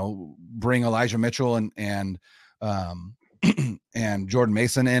 bring Elijah Mitchell and and Jordan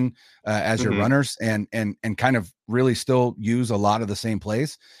Mason in as your runners and kind of really still use a lot of the same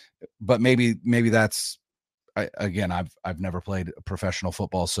plays. But maybe that's, I've never played professional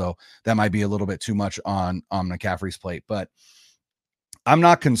football, so that might be a little bit too much on McCaffrey's plate. But I'm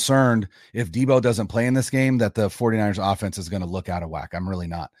not concerned if Debo doesn't play in this game that the 49ers offense is going to look out of whack. I'm really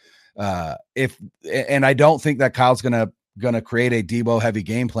not. And I don't think that Kyle's going to create a Debo heavy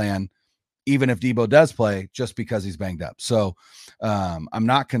game plan, even if Debo does play, just because he's banged up. So I'm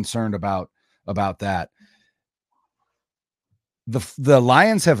not concerned about that. The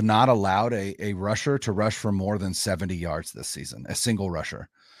Lions have not allowed a rusher to rush for more than 70 yards this season, a single rusher.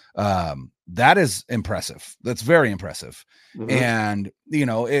 That is impressive. That's very impressive. And,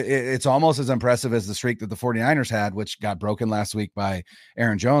 it's almost as impressive as the streak that the 49ers had, which got broken last week by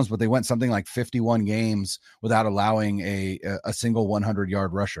Aaron Jones, but they went something like 51 games without allowing a single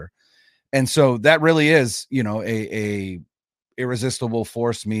 100-yard rusher. And so that really is, a irresistible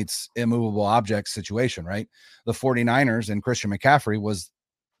force meets immovable object situation, right? The 49ers and Christian McCaffrey was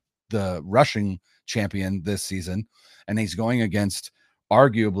the rushing champion this season, and he's going against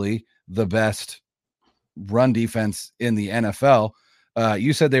arguably the best run defense in the NFL.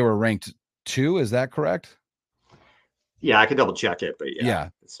 You said they were ranked 2. Is that correct? Yeah, I can double check it, but yeah.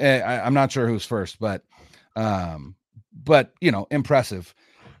 I'm not sure who's first, but impressive.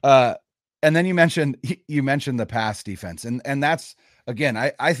 And then you mentioned the pass defense, and that's, again,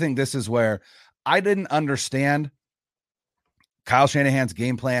 I think this is where I didn't understand Kyle Shanahan's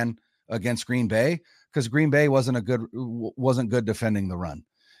game plan against Green Bay, because Green Bay wasn't good defending the run.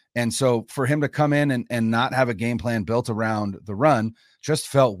 And so for him to come in and not have a game plan built around the run just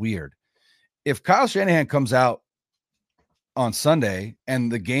felt weird. If Kyle Shanahan comes out on Sunday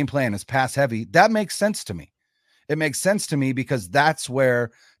and the game plan is pass heavy, that makes sense to me. It makes sense to me because that's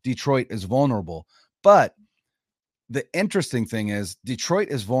where Detroit is vulnerable. But the interesting thing is Detroit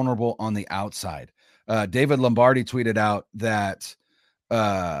is vulnerable on the outside. David Lombardi tweeted out that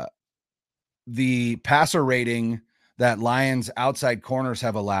the passer rating that Lions outside corners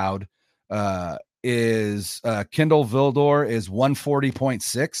have allowed is Kendall Vildor is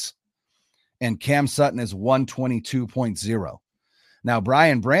 140.6 and Cam Sutton is 122.0. Now,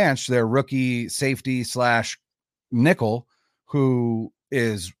 Brian Branch, their rookie safety / nickel, who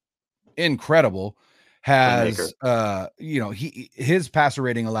is incredible, has his passer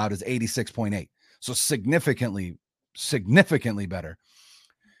rating allowed is 86.8. So significantly better.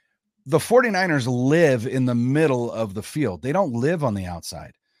 The 49ers live in the middle of the field. They don't live on the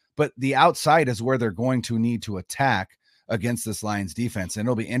outside, but the outside is where they're going to need to attack against this Lions defense. And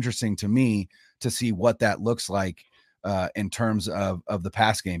it'll be interesting to me to see what that looks like in terms of the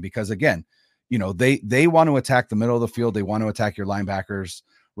pass game, because again, they want to attack the middle of the field. They want to attack your linebackers,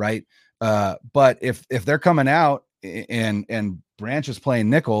 right? But if they're coming out and Branch is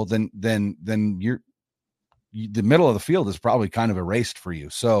playing nickel, then the middle of the field is probably kind of erased for you.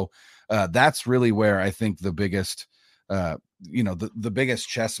 So that's really where I think the biggest, the biggest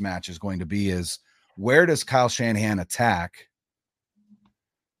chess match is going to be is, where does Kyle Shanahan attack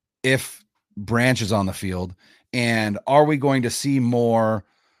if Branch is on the field? And are we going to see more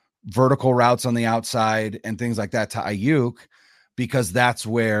vertical routes on the outside and things like that to Ayuk? Because that's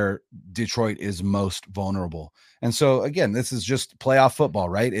where Detroit is most vulnerable. And so again, this is just playoff football,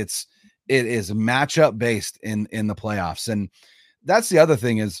 right? It is matchup based in the playoffs. And that's the other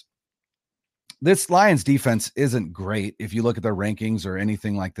thing is, this Lions defense isn't great if you look at their rankings or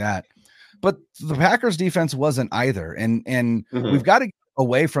anything like that, but the Packers defense wasn't either. And we've got to get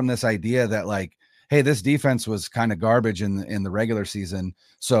away from this idea that like, hey, this defense was kind of garbage in the regular season,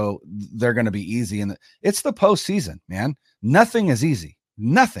 so they're going to be easy. And it's the postseason, man. Nothing is easy.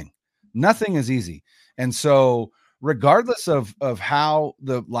 Nothing is easy. And so regardless of how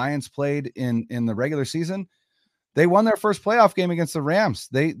the Lions played in the regular season, They won their first playoff game against the Rams.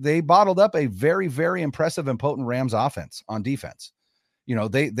 They bottled up a very, very impressive and potent Rams offense on defense. You know,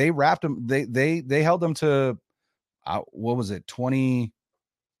 they wrapped them. They held them to what was it, 23,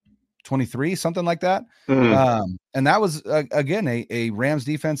 something like that. And that was again a Rams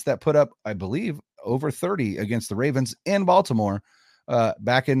defense that put up, I believe, over 30 against the Ravens in Baltimore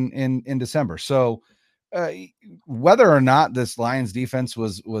back in December. So whether or not this Lions defense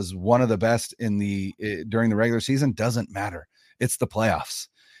was one of the best during the regular season doesn't matter. It's the playoffs.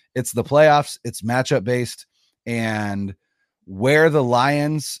 It's matchup based, and where the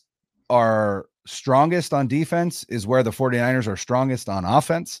Lions are strongest on defense is where the 49ers are strongest on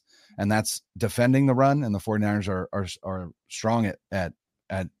offense, and that's defending the run. And the 49ers are strong at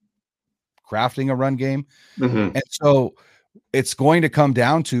crafting a run game. And so it's going to come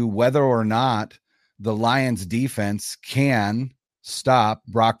down to whether or not the Lions defense can stop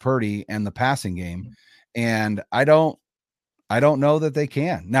Brock Purdy and the passing game. And I don't know that they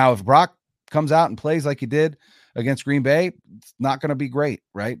can. Now, if Brock comes out and plays like he did against Green Bay, it's not going to be great,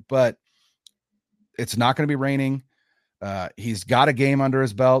 right? But it's not going to be raining. He's got a game under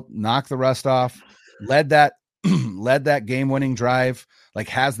his belt, knocked the rust off, led that game-winning drive, like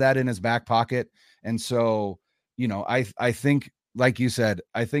has that in his back pocket. And so, you know, I think, like you said,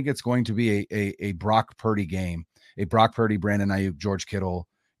 I think it's going to be a Brock Purdy game, a Brock Purdy, Brandon Ayuk, George Kittle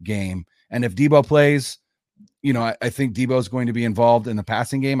game. And if Debo plays, you know, I think Debo is going to be involved in the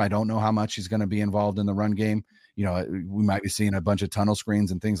passing game. I don't know how much he's going to be involved in the run game. You know, we might be seeing a bunch of tunnel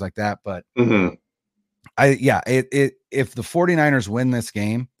screens and things like that. But if the 49ers win this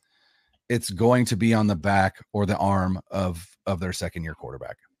game, it's going to be on the back or the arm of their second-year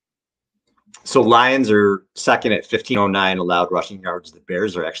quarterback. So Lions are second at 1509 allowed rushing yards. The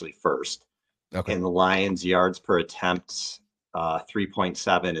Bears are actually first. Okay. And the Lions yards per attempt,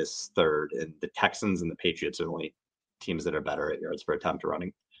 3.7 is third. And the Texans and the Patriots are the only teams that are better at yards per attempt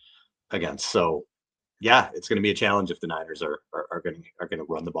running against. So yeah, it's going to be a challenge if the Niners are going to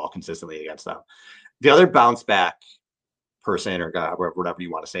run the ball consistently against them. The other bounce back person, or whatever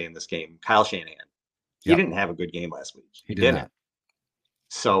you want to say in this game, Kyle Shanahan. He didn't have a good game last week. He didn't.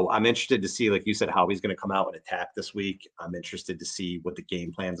 So I'm interested to see, like you said, how he's going to come out and attack this week. I'm interested to see what the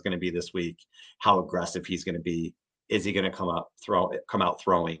game plan is going to be this week, how aggressive he's going to be. Is he going to come out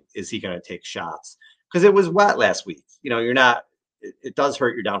throwing? Is he going to take shots? Because it was wet last week. You know, it does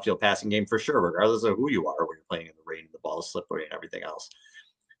hurt your downfield passing game for sure, regardless of who you are when you're playing in the rain, the ball is slippery and everything else.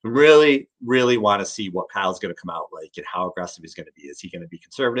 Really, really want to see what Kyle's going to come out like and how aggressive he's going to be. Is he going to be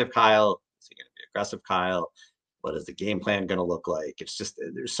conservative, Kyle? Is he going to be aggressive, Kyle? What is the game plan going to look like? It's just,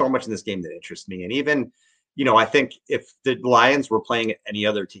 there's so much in this game that interests me. And even, you know, I think if the Lions were playing any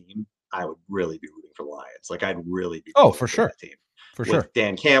other team, I would really be rooting for the Lions. Like I'd really be for sure. That team. For with sure.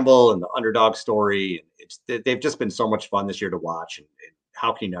 Dan Campbell and the underdog story. And they've just been so much fun this year to watch. And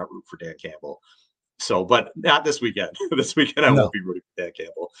how can you not root for Dan Campbell? So, but not this weekend. This weekend I won't be rooting for Dan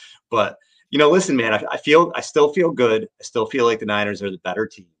Campbell. But, you know, listen, man, I still feel good. I still feel like the Niners are the better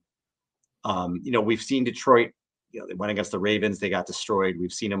team. You know, we've seen Detroit. You know, they went against the Ravens. They got destroyed.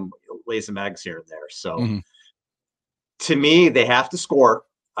 We've seen them lay some eggs here and there. So to me, they have to score.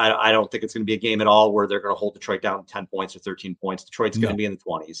 I don't think it's going to be a game at all where they're going to hold Detroit down 10 points or 13 points. Detroit's going to be in the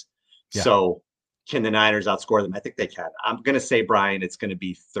 20s. Yeah. So can the Niners outscore them? I think they can. I'm going to say, Brian, it's going to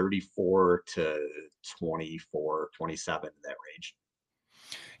be 34 to 24, 27 in that range.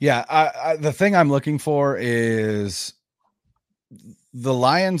 Yeah. The thing I'm looking for is the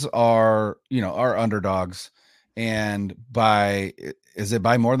Lions are underdogs. And is it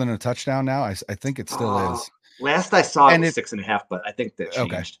by more than a touchdown now? I think it still is. Last I saw it was 6.5, but I think that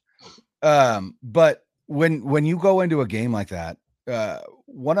changed. Okay. But when you go into a game like that,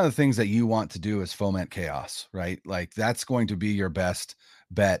 one of the things that you want to do is foment chaos, right? Like that's going to be your best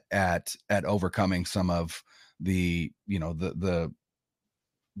bet at overcoming some of the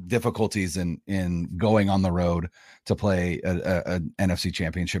difficulties in going on the road to play a NFC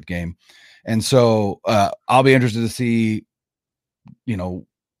championship game. And so I'll be interested to see, you know,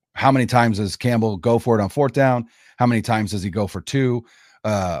 how many times does Campbell go for it on fourth down? How many times does he go for two?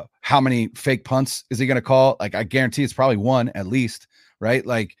 How many fake punts is he going to call? Like, I guarantee it's probably one at least, right?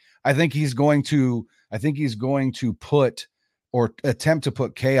 Like, I think he's going to put or attempt to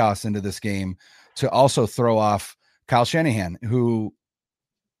put chaos into this game to also throw off Kyle Shanahan, who,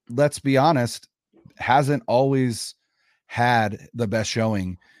 let's be honest, hasn't always had the best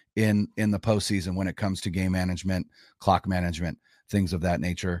showing in the postseason when it comes to game management, clock management, things of that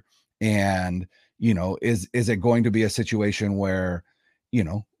nature. And, you know, is it going to be a situation where, you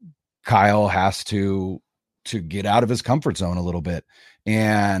know, Kyle has to get out of his comfort zone a little bit?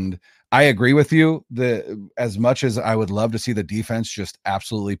 And I agree with you. As much as I would love to see the defense just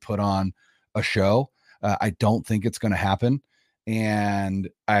absolutely put on a show, I don't think it's going to happen. And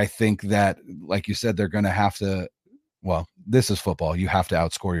I think that, like you said, they're going to have to, well, this is football. You have to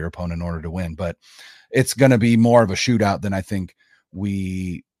outscore your opponent in order to win, but it's going to be more of a shootout than I think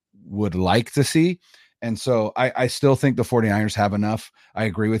we would like to see. And so I still think the 49ers have enough. I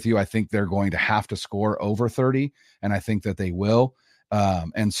agree with you. I think they're going to have to score over 30, and I think that they will.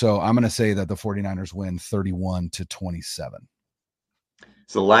 And so I'm going to say that the 49ers win 31-27.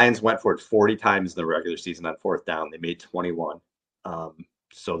 So the Lions went for it 40 times in the regular season on fourth down. They made 21.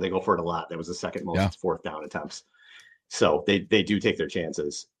 So they go for it a lot. That was the second most fourth down attempts. So they do take their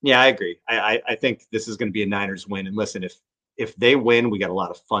chances. Yeah, I agree. I think this is going to be a Niners win. And listen, if they win, we got a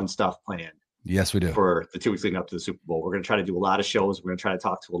lot of fun stuff planned. Yes, we do. For the 2 weeks leading up to the Super Bowl. We're going to try to do a lot of shows. We're going to try to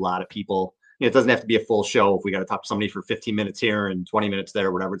talk to a lot of people. It doesn't have to be a full show. If we got to talk to somebody for 15 minutes here and 20 minutes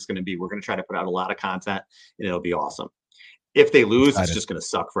there, whatever it's going to be, we're going to try to put out a lot of content, and it'll be awesome. If they lose, it's just going to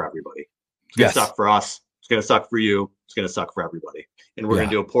suck for everybody. It's going to suck for us. It's going to suck for you. It's going to suck for everybody. And we're going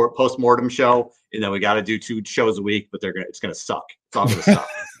to do a post-mortem show, and then we got to do 2 shows a week, but it's going to suck. It's all going to suck.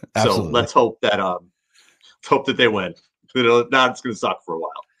 So let's hope that they win. Not it's going to suck for a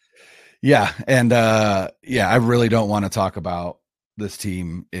while. Yeah. And I really don't want to talk about this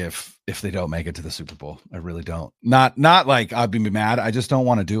team if they don't make it to the Super Bowl. I really don't. Not like I'd be mad. I just don't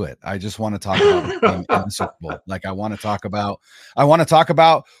want to do it. I just want to talk about them in the Super Bowl. Like I want to talk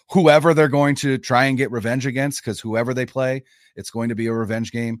about whoever they're going to try and get revenge against, because whoever they play, it's going to be a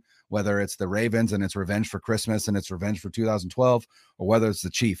revenge game, whether it's the Ravens and it's revenge for Christmas and it's revenge for 2012, or whether it's the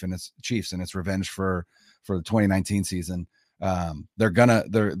Chiefs and it's revenge for the 2019 season. They're gonna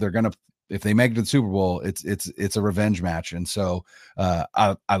if they make it to the Super Bowl, it's a revenge match. And so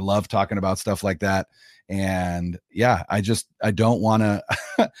I love talking about stuff like that. And yeah, I don't want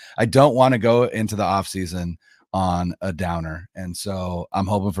to go into the off season on a downer. And so I'm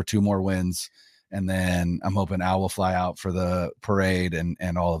hoping for 2 more wins, and then I'm hoping Al will fly out for the parade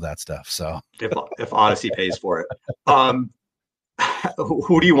and all of that stuff. So if Odyssey pays for it,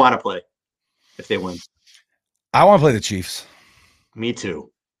 who do you want to play if they win? I want to play the Chiefs. Me too.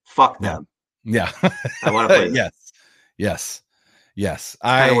 Fuck them. Yeah. I want to play them. Yes. That's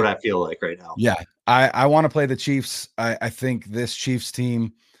kind of what I feel like right now. Yeah. I want to play the Chiefs. I think this Chiefs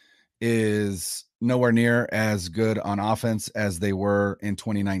team is nowhere near as good on offense as they were in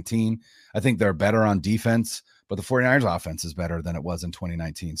 2019. I think they're better on defense, but the 49ers offense is better than it was in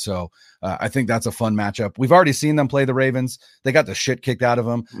 2019. So I think that's a fun matchup. We've already seen them play the Ravens. They got the shit kicked out of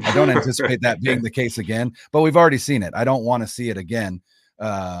them. I don't anticipate that being the case again, but we've already seen it. I don't want to see it again.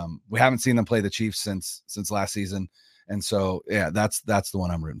 We haven't seen them play the Chiefs since last season. And so, yeah, that's the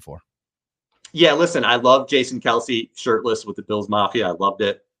one I'm rooting for. Yeah. Listen, I love Jason Kelce shirtless with the Bills Mafia. I loved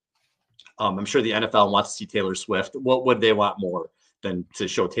it. I'm sure the NFL wants to see Taylor Swift. What would they want more than to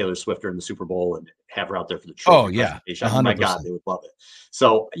show Taylor Swift during the Super Bowl and have her out there for the trophy? Oh yeah. 100%. Oh my God, they would love it.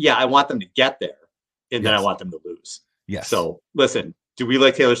 So yeah, I want them to get there, and then I want them to lose. Yes. So listen, do we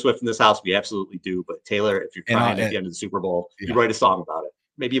like Taylor Swift in this house? We absolutely do. But Taylor, if you're crying at the end of the Super Bowl, you write a song about it.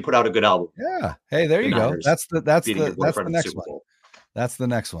 Maybe you put out a good album. Yeah. Hey, there you go. That's the next one. That's the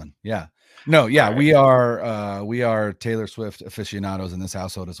next one. Yeah. No, yeah, right. We are Taylor Swift aficionados in this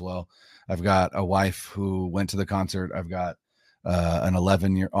household as well. I've got a wife who went to the concert. I've got an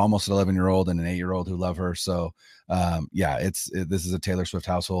almost 11-year-old and an 8-year-old who love her. So this is a Taylor Swift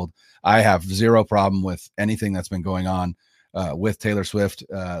household. I have zero problem with anything that's been going on with Taylor Swift.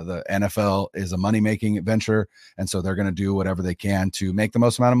 The NFL is a money-making venture, and so they're going to do whatever they can to make the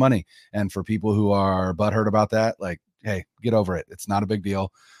most amount of money. And for people who are butthurt about that, like, hey, get over it. It's not a big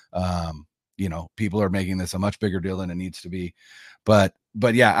deal. People are making this a much bigger deal than it needs to be. But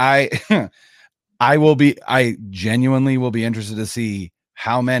yeah, I genuinely will be interested to see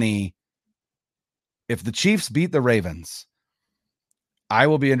how many, if the Chiefs beat the Ravens, I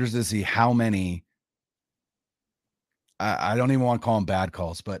will be interested to see how many, I don't even want to call them bad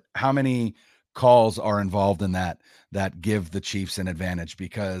calls, but how many calls are involved in that give the Chiefs an advantage.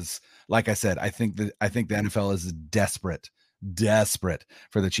 Because like I said, I think the NFL is desperate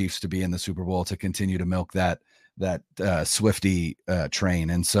for the Chiefs to be in the Super Bowl to continue to milk that Swiftie train.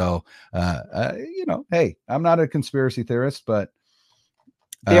 And so, hey, I'm not a conspiracy theorist, but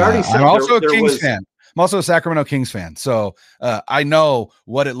they already said I'm also a Kings fan. I'm also a Sacramento Kings fan. So I know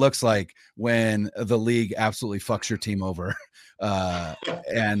what it looks like when the league absolutely fucks your team over. I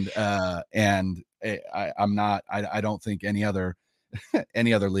don't think any other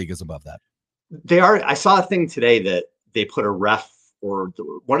league is above that. I saw a thing today that they put a ref, or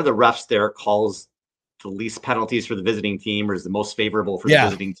one of the refs there calls the least penalties for the visiting team or is the most favorable for the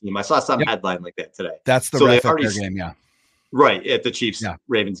visiting team. I saw some headline like that today. That's the ref at their game, Right, at the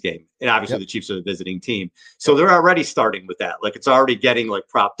Chiefs-Ravens game. And obviously the Chiefs are the visiting team. So they're already starting with that. Like, it's already getting, like,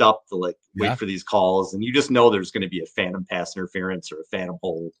 propped up to, like, wait for these calls. And you just know there's going to be a phantom pass interference or a phantom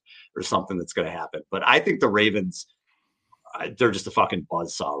hold or something that's going to happen. But I think the Ravens, they're just a fucking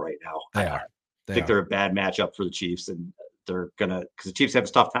buzzsaw right now. I think they're a bad matchup for the Chiefs. And they're going to – because the Chiefs have a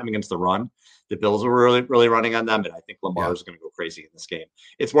tough time against the run. The Bills are really, really running on them. And I think Lamar is going to go crazy in this game.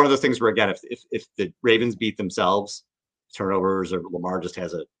 It's one of those things where, again, if the Ravens beat themselves – turnovers or Lamar just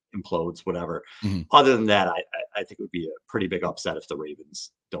implodes, whatever. Other than that, I think it would be a pretty big upset if the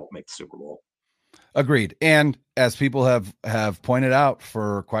Ravens don't make the Super Bowl. Agreed. And as people have pointed out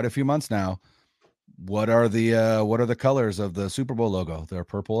for quite a few months now, what are the colors of the Super Bowl logo? They're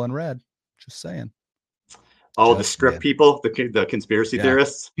purple and red. Just saying. Oh, the script people, the conspiracy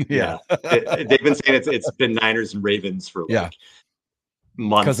theorists. Yeah. They've been saying it's been Niners and Ravens for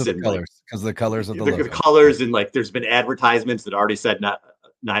months because of the colors of the colors, and like there's been advertisements that already said not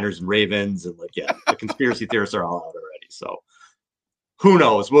Niners and Ravens, and like the conspiracy theorists are all out already. So who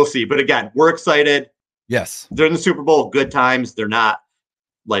knows? We'll see. But again, we're excited. Yes, they're in the Super Bowl. Good times. They're not.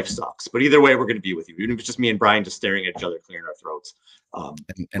 Life sucks. But either way, we're going to be with you. Even if it's just me and Brian just staring at each other, clearing our throats,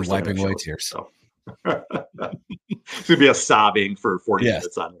 and wiping away tears. So it's gonna be a sobbing for 40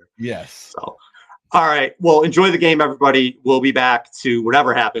 minutes on there. Yes. So. All right. Well, enjoy the game, everybody. We'll be back to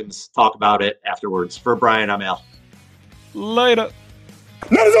whatever happens. Talk about it afterwards. For Brian, I'm Al. Later.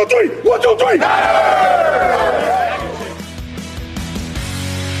 Niners on three. 1, 2, 3.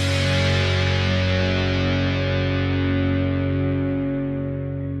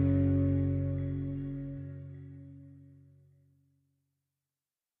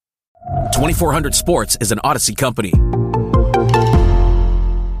 .2400 Sports is an Odyssey company.